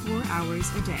 24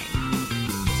 hours a day.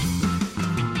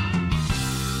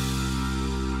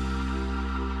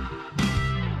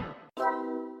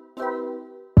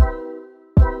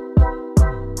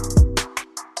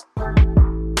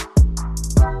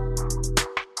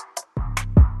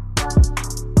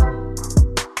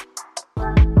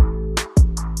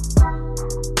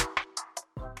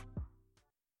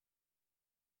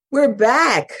 We're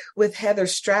back with Heather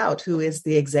Strout, who is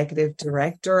the executive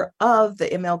director of the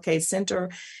MLK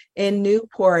Center in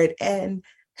Newport. And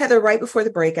Heather, right before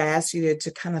the break, I asked you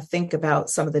to kind of think about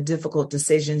some of the difficult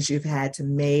decisions you've had to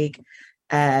make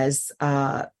as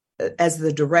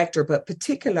the director, but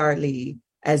particularly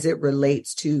as it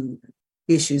relates to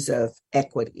issues of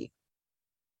equity.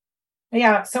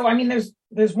 Yeah. So, I mean,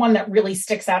 there's one that really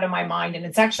sticks out in my mind, and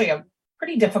it's actually a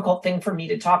pretty difficult thing for me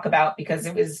to talk about because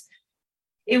it was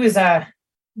a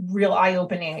real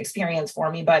eye-opening experience for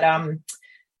me. But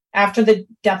after the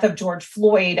death of George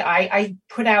Floyd, I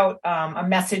put out a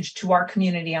message to our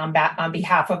community on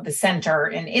behalf of the center.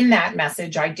 And in that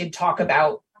message, I did talk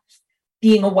about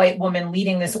being a white woman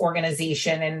leading this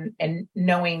organization and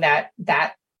knowing that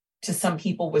to some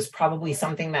people was probably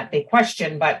something that they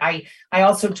questioned. But I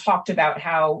also talked about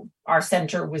how our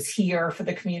center was here for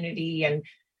the community. And,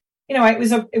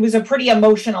 it was a pretty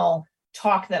emotional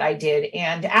talk that I did.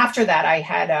 And after that, I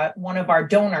had one of our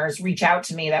donors reach out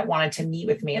to me that wanted to meet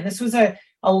with me. And this was a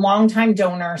longtime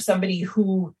donor, somebody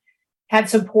who had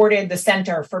supported the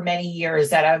center for many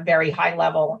years at a very high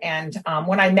level. And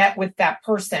when I met with that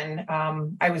person,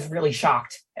 I was really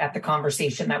shocked at the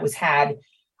conversation that was had.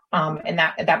 And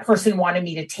that person wanted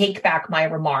me to take back my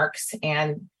remarks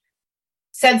and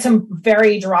said some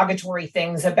very derogatory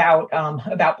things about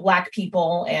Black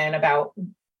people and about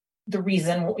the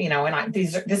reason,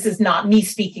 this is not me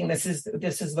speaking. This is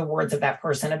the words of that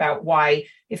person about why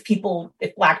if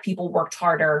Black people worked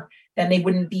harder, then they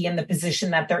wouldn't be in the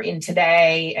position that they're in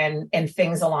today and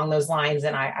things along those lines.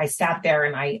 And I sat there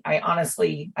and I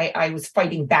honestly was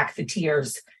fighting back the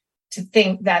tears to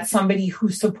think that somebody who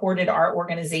supported our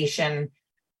organization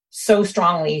so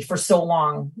strongly for so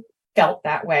long felt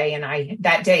that way. And I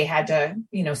that day had to,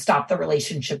 stop the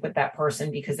relationship with that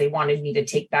person because they wanted me to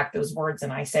take back those words.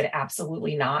 And I said,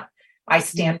 absolutely not. I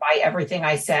stand by everything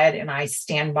I said, and I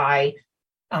stand by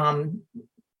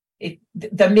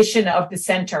the mission of the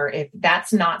center. If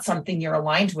that's not something you're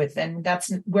aligned with, then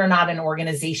we're not an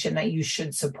organization that you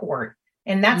should support.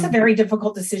 And that's a very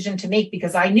difficult decision to make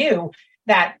because I knew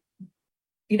that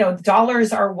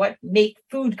dollars are what make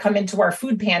food come into our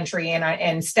food pantry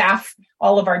and staff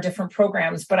all of our different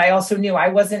programs. But I also knew I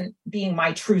wasn't being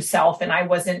my true self, and I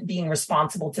wasn't being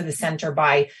responsible to the center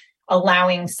by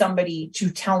allowing somebody to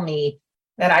tell me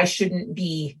that I shouldn't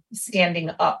be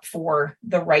standing up for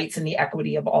the rights and the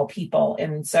equity of all people.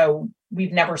 And so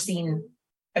we've never seen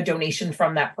a donation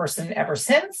from that person ever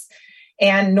since.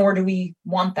 And nor do we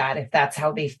want that if that's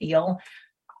how they feel.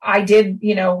 I did,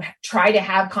 try to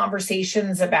have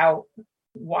conversations about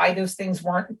why those things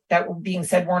that were being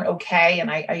said weren't okay.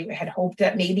 And I had hoped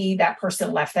that maybe that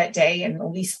person left that day and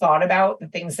at least thought about the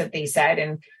things that they said,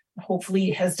 and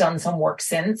hopefully has done some work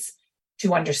since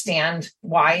to understand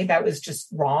why that was just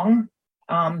wrong.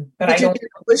 But I don't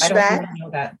really know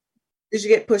that. Did you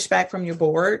get pushback from your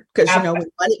board? Because,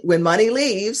 when money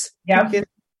leaves. Yeah.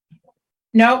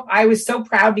 No, I was so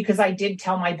proud because I did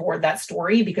tell my board that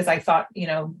story because I thought,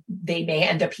 they may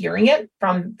end up hearing it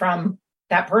from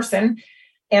that person.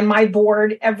 And my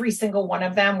board, every single one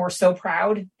of them were so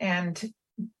proud and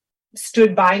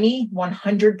stood by me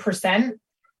 100%.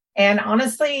 And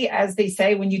honestly, as they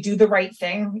say, when you do the right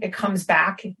thing, it comes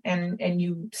back and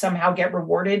you somehow get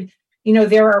rewarded.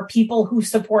 There are people who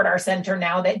support our center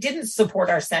now that didn't support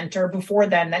our center before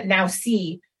then that now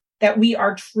see that we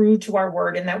are true to our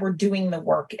word and that we're doing the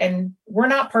work. And we're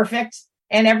not perfect.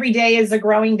 And every day is a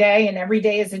growing day and every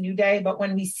day is a new day. But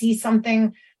when we see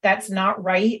something that's not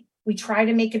right, we try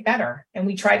to make it better and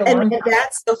we try to learn. And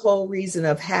that's the whole reason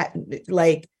of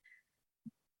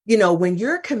when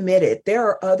you're committed, there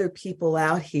are other people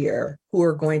out here who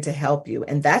are going to help you.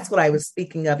 And that's what I was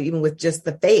speaking of, even with just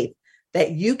the faith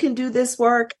that you can do this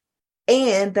work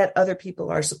and that other people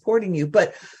are supporting you.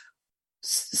 But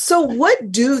so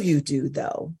what do you do,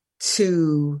 though,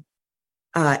 to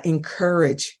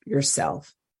encourage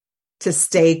yourself to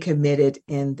stay committed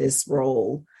in this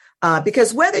role?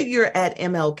 Because whether you're at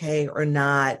MLK or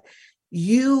not,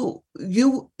 you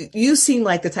seem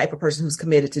like the type of person who's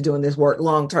committed to doing this work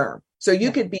long term. So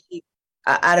you could be,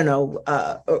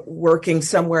 working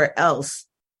somewhere else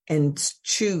and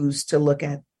choose to look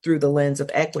at through the lens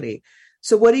of equity.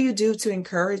 So what do you do to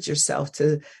encourage yourself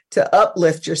to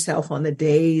uplift yourself on the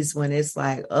days when it's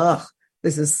like,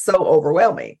 this is so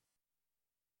overwhelming?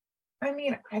 I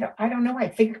mean, I don't know. I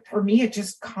think for me, it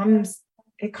just comes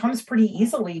pretty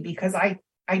easily because I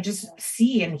just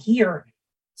see and hear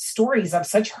stories of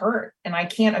such hurt. And I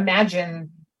can't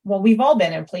imagine, we've all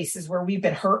been in places where we've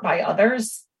been hurt by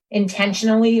others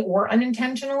intentionally or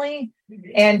unintentionally.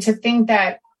 And to think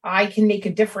that I can make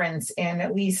a difference in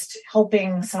at least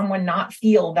helping someone not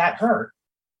feel that hurt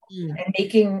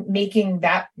and making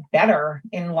that better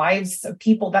in lives of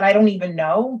people that I don't even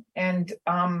know. And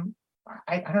I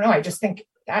don't know. I just think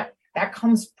that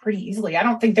comes pretty easily. I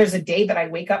don't think there's a day that I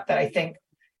wake up that I think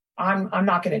I'm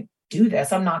not going to do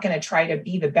this. I'm not going to try to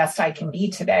be the best I can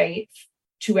be today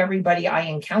to everybody I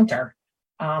encounter.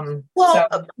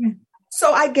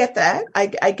 So I get that.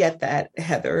 I get that,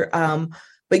 Heather.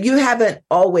 But you haven't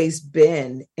always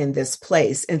been in this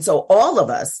place. And so all of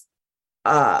us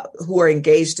who are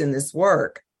engaged in this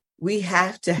work, we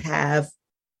have to have.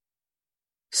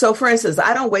 So for instance,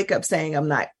 I don't wake up saying I'm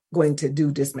not going to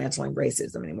do dismantling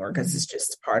racism anymore because it's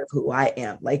just part of who I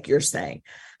am, like you're saying.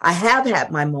 I have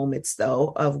had my moments,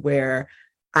 though, of where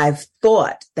I've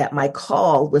thought that my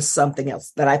call was something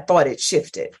else, that I thought it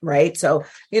shifted, right? So,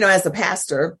 as a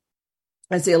pastor,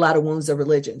 I see a lot of wounds of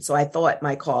religion. So I thought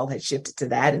my call had shifted to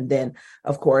that. And then,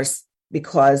 of course,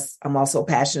 because I'm also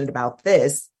passionate about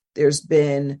this, there's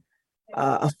been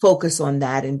a focus on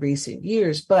that in recent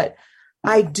years. But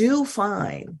I do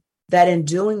find that in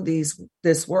doing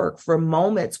this work, for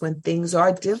moments when things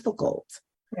are difficult,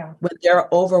 when they're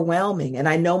overwhelming, and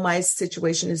I know my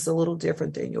situation is a little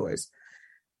different than yours,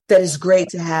 that it's great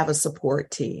to have a support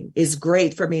team. It's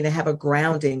great for me to have a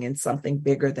grounding in something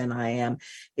bigger than I am.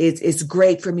 It's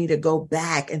great for me to go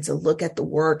back and to look at the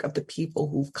work of the people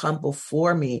who've come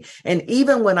before me. And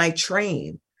even when I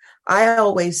train, I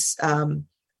always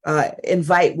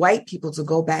invite white people to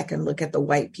go back and look at the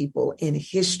white people in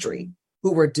history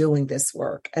who were doing this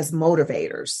work as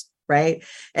motivators, right?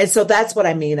 And so that's what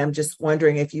I mean. I'm just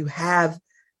wondering if you have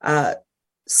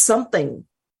something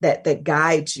that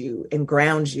guides you and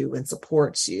grounds you and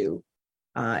supports you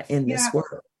in this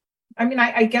work. I mean,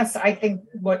 I guess I think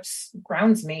what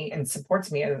grounds me and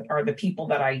supports me are the people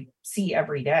that I see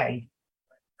every day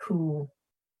who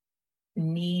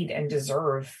need and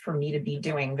deserve for me to be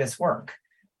doing this work.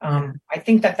 I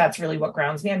think that's really what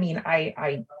grounds me. I mean,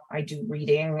 I do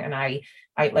reading, and I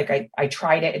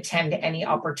try to attend any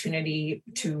opportunity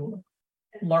to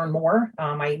learn more.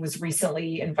 I was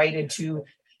recently invited to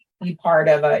be part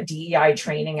of a DEI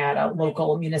training at a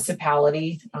local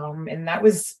municipality. And that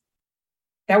was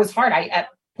hard. At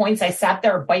points I sat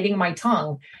there biting my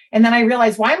tongue, and then I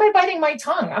realized, why am I biting my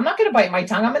tongue? I'm not going to bite my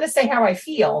tongue. I'm going to say how I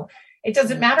feel. It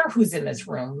doesn't matter who's in this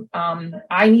room.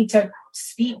 I need to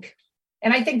speak.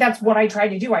 And I think that's what I try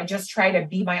to do. I just try to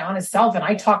be my honest self. And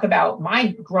I talk about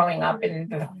my growing up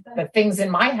and the things in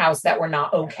my house that were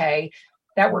not okay,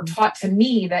 that were taught to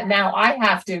me, that now I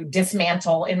have to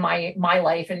dismantle in my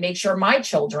life and make sure my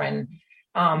children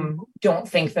don't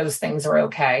think those things are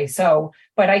okay. So,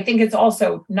 but I think it's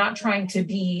also not trying to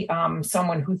be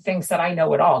someone who thinks that I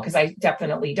know it all, because I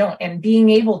definitely don't. And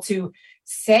being able to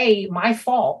say my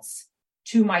faults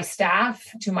to my staff,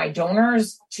 to my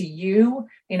donors, to you,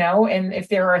 and if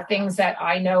there are things that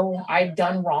I know I've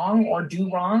done wrong or do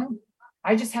wrong,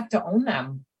 I just have to own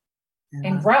them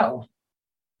and grow.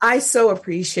 I so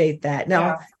appreciate that.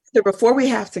 Now, before we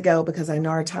have to go, because I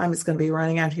know our time is going to be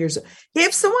running out here. So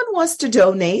if someone wants to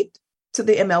donate to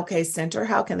the MLK Center,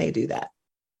 how can they do that?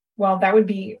 Well, that would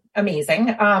be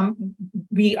amazing.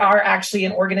 We are actually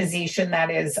an organization that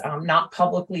is not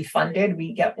publicly funded.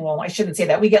 We get, I shouldn't say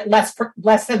that. We get less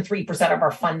than 3% of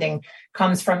our funding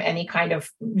comes from any kind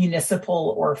of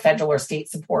municipal or federal or state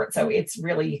support. So it's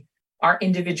really our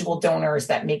individual donors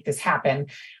that make this happen.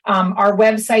 Our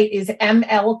website is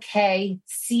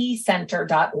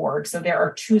mlkccenter.org. So there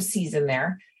are 2 C's in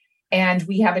there. And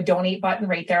we have a donate button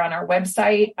right there on our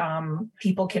website.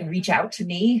 People can reach out to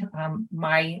me.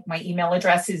 My email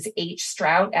address is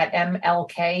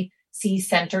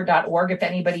hstrout@mlkccenter.org. If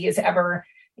anybody is ever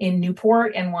in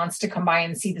Newport and wants to come by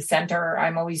and see the center,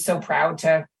 I'm always so proud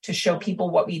to show people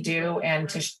what we do and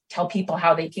to tell people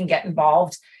how they can get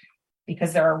involved,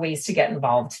 because there are ways to get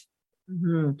involved.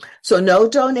 Mm-hmm. So no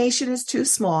donation is too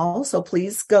small. So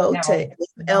please go to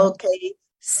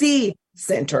MLKC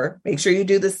Center. Make sure you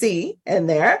do the C in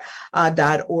there,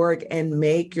 .org, and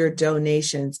make your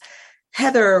donations.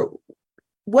 Heather,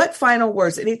 what final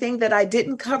words, anything that I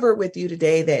didn't cover with you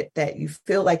today that you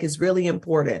feel like is really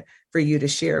important for you to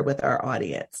share with our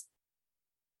audience?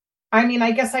 I mean,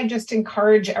 I guess I just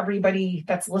encourage everybody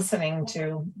that's listening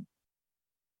to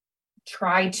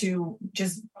try to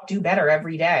just do better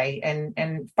every day.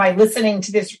 And by listening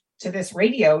to this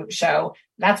radio show,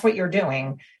 that's what you're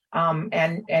doing.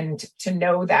 And to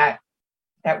know that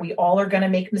we all are going to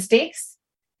make mistakes,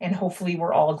 and hopefully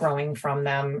we're all growing from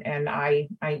them. And I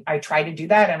try to do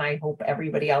that. And I hope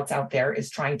everybody else out there is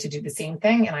trying to do the same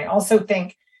thing. And I also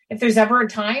think if there's ever a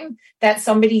time that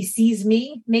somebody sees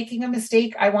me making a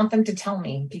mistake, I want them to tell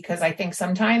me, because I think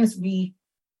sometimes we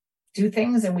do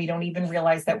things and we don't even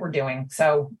realize that we're doing.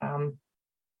 So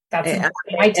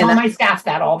I tell my staff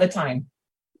that all the time.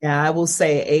 Yeah, I will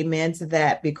say amen to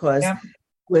that, because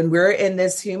when we're in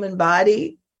this human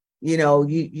body,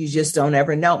 you just don't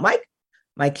ever know.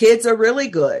 My kids are really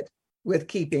good with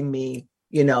keeping me,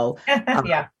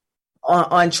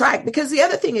 on track. Because the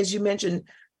other thing is, you mentioned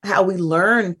how we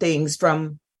learn things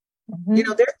from, there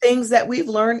are things that we've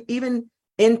learned even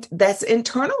that's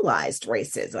internalized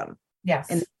racism.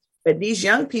 Yes. But these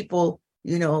young people,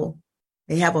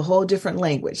 they have a whole different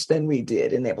language than we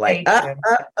did. And they're like,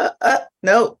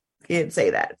 no, can't say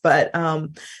that. But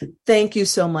thank you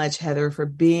so much, Heather, for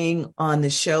being on the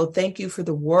show. Thank you for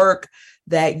the work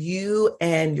that you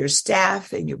and your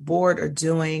staff and your board are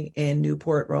doing in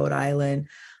Newport, Rhode Island.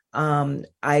 I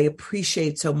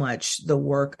appreciate so much the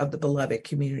work of the beloved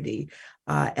community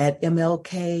at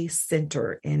MLK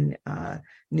Center in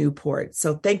Newport.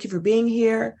 So thank you for being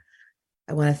here.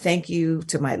 I want to thank you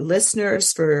to my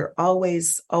listeners for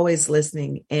always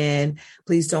listening. And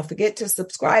please don't forget to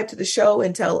subscribe to the show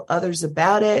and tell others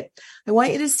about it. I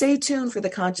want you to stay tuned for the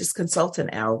Conscious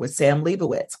Consultant Hour with Sam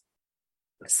Leibowitz.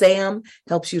 Sam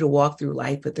helps you to walk through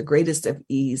life with the greatest of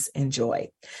ease and joy.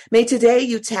 May today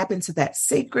you tap into that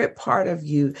sacred part of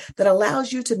you that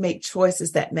allows you to make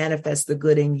choices that manifest the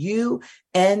good in you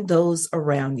and those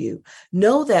around you.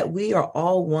 Know that we are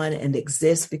all one and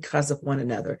exist because of one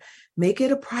another. Make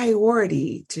it a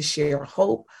priority to share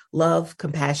hope, love,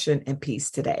 compassion, and peace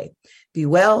today. Be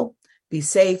well, be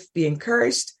safe, be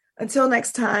encouraged. Until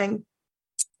next time,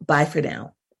 bye for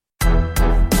now.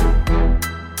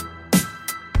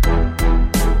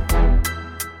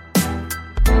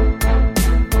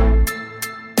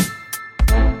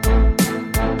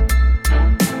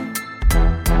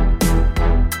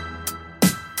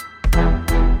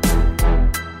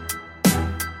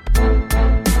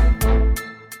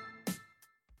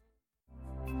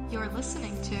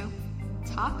 Listening to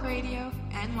Talk Radio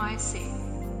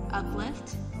NYC.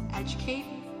 Uplift, educate,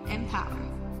 empower.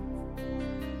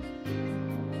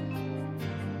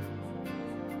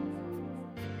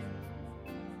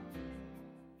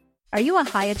 Are you a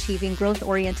high-achieving,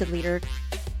 growth-oriented leader?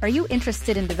 Are you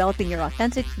interested in developing your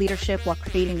authentic leadership while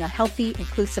creating a healthy,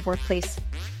 inclusive workplace?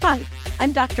 Hi,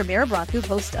 I'm Dr. Mara Broncu,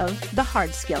 host of The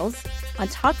Hard Skills on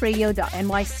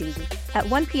talkradio.nyc at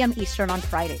 1 p.m. Eastern on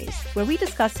Fridays, where we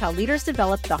discuss how leaders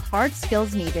develop the hard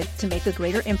skills needed to make a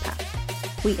greater impact.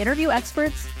 We interview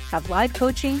experts, have live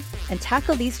coaching, and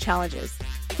tackle these challenges.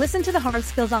 Listen to The Hard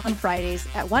Skills on Fridays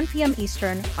at 1 p.m.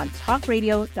 Eastern on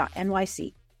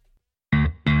talkradio.nyc.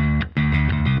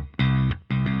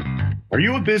 Are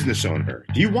you a business owner?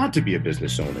 Do you want to be a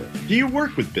business owner? Do you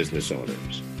work with business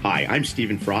owners? Hi, I'm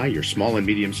Stephen Fry, your small and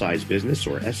medium-sized business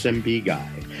or SMB guy,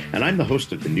 and I'm the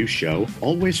host of the new show,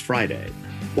 Always Friday.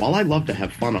 While I love to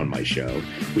have fun on my show,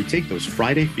 we take those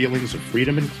Friday feelings of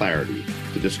freedom and clarity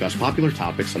to discuss popular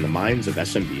topics on the minds of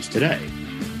SMBs today.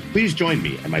 Please join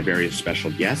me and my various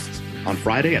special guests on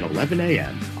Friday at 11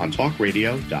 a.m. on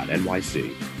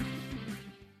talkradio.nyc.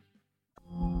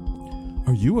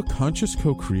 Are you a conscious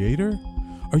co-creator?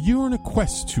 Are you on a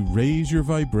quest to raise your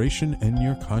vibration and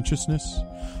your consciousness?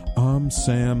 I'm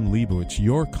Sam Leibowitz,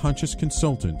 your conscious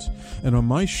consultant, and on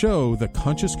my show, The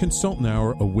Conscious Consultant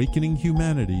Hour, Awakening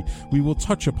Humanity, we will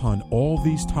touch upon all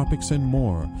these topics and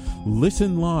more.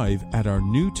 Listen live at our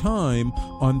new time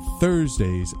on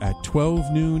Thursdays at 12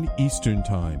 noon Eastern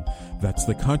Time. That's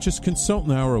The Conscious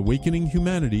Consultant Hour, Awakening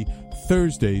Humanity,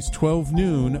 Thursdays, 12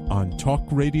 noon on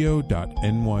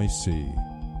talkradio.nyc.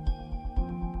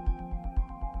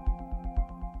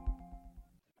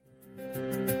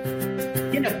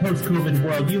 In a post-COVID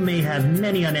world, you may have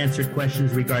many unanswered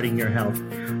questions regarding your health.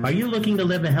 Are you looking to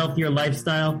live a healthier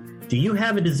lifestyle? Do you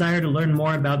have a desire to learn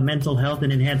more about mental health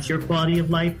and enhance your quality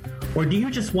of life? Or do you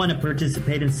just want to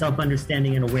participate in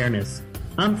self-understanding and awareness?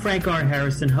 I'm Frank R.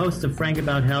 Harrison, host of Frank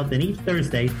About Health, and each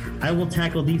Thursday, I will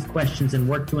tackle these questions and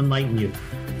work to enlighten you.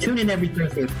 Tune in every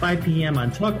Thursday at 5 p.m.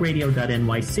 on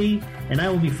talkradio.nyc, and I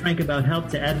will be frank about health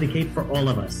to advocate for all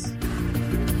of us.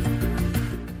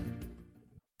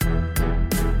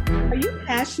 Are you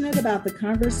passionate about the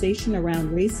conversation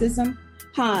around racism?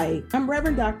 Hi, I'm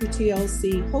Reverend Dr.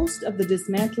 TLC, host of the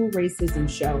Dismantle Racism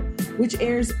Show, which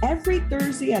airs every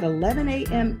Thursday at 11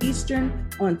 a.m. Eastern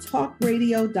on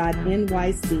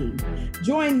talkradio.nyc.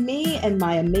 Join me and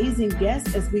my amazing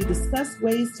guests as we discuss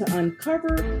ways to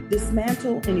uncover,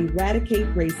 dismantle, and eradicate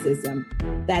racism.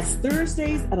 That's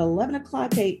Thursdays at 11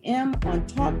 o'clock a.m. on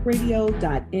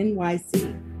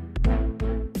talkradio.nyc.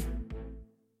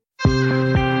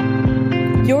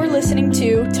 You're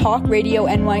Talk Radio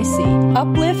NYC.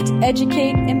 Uplift,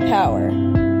 educate, empower.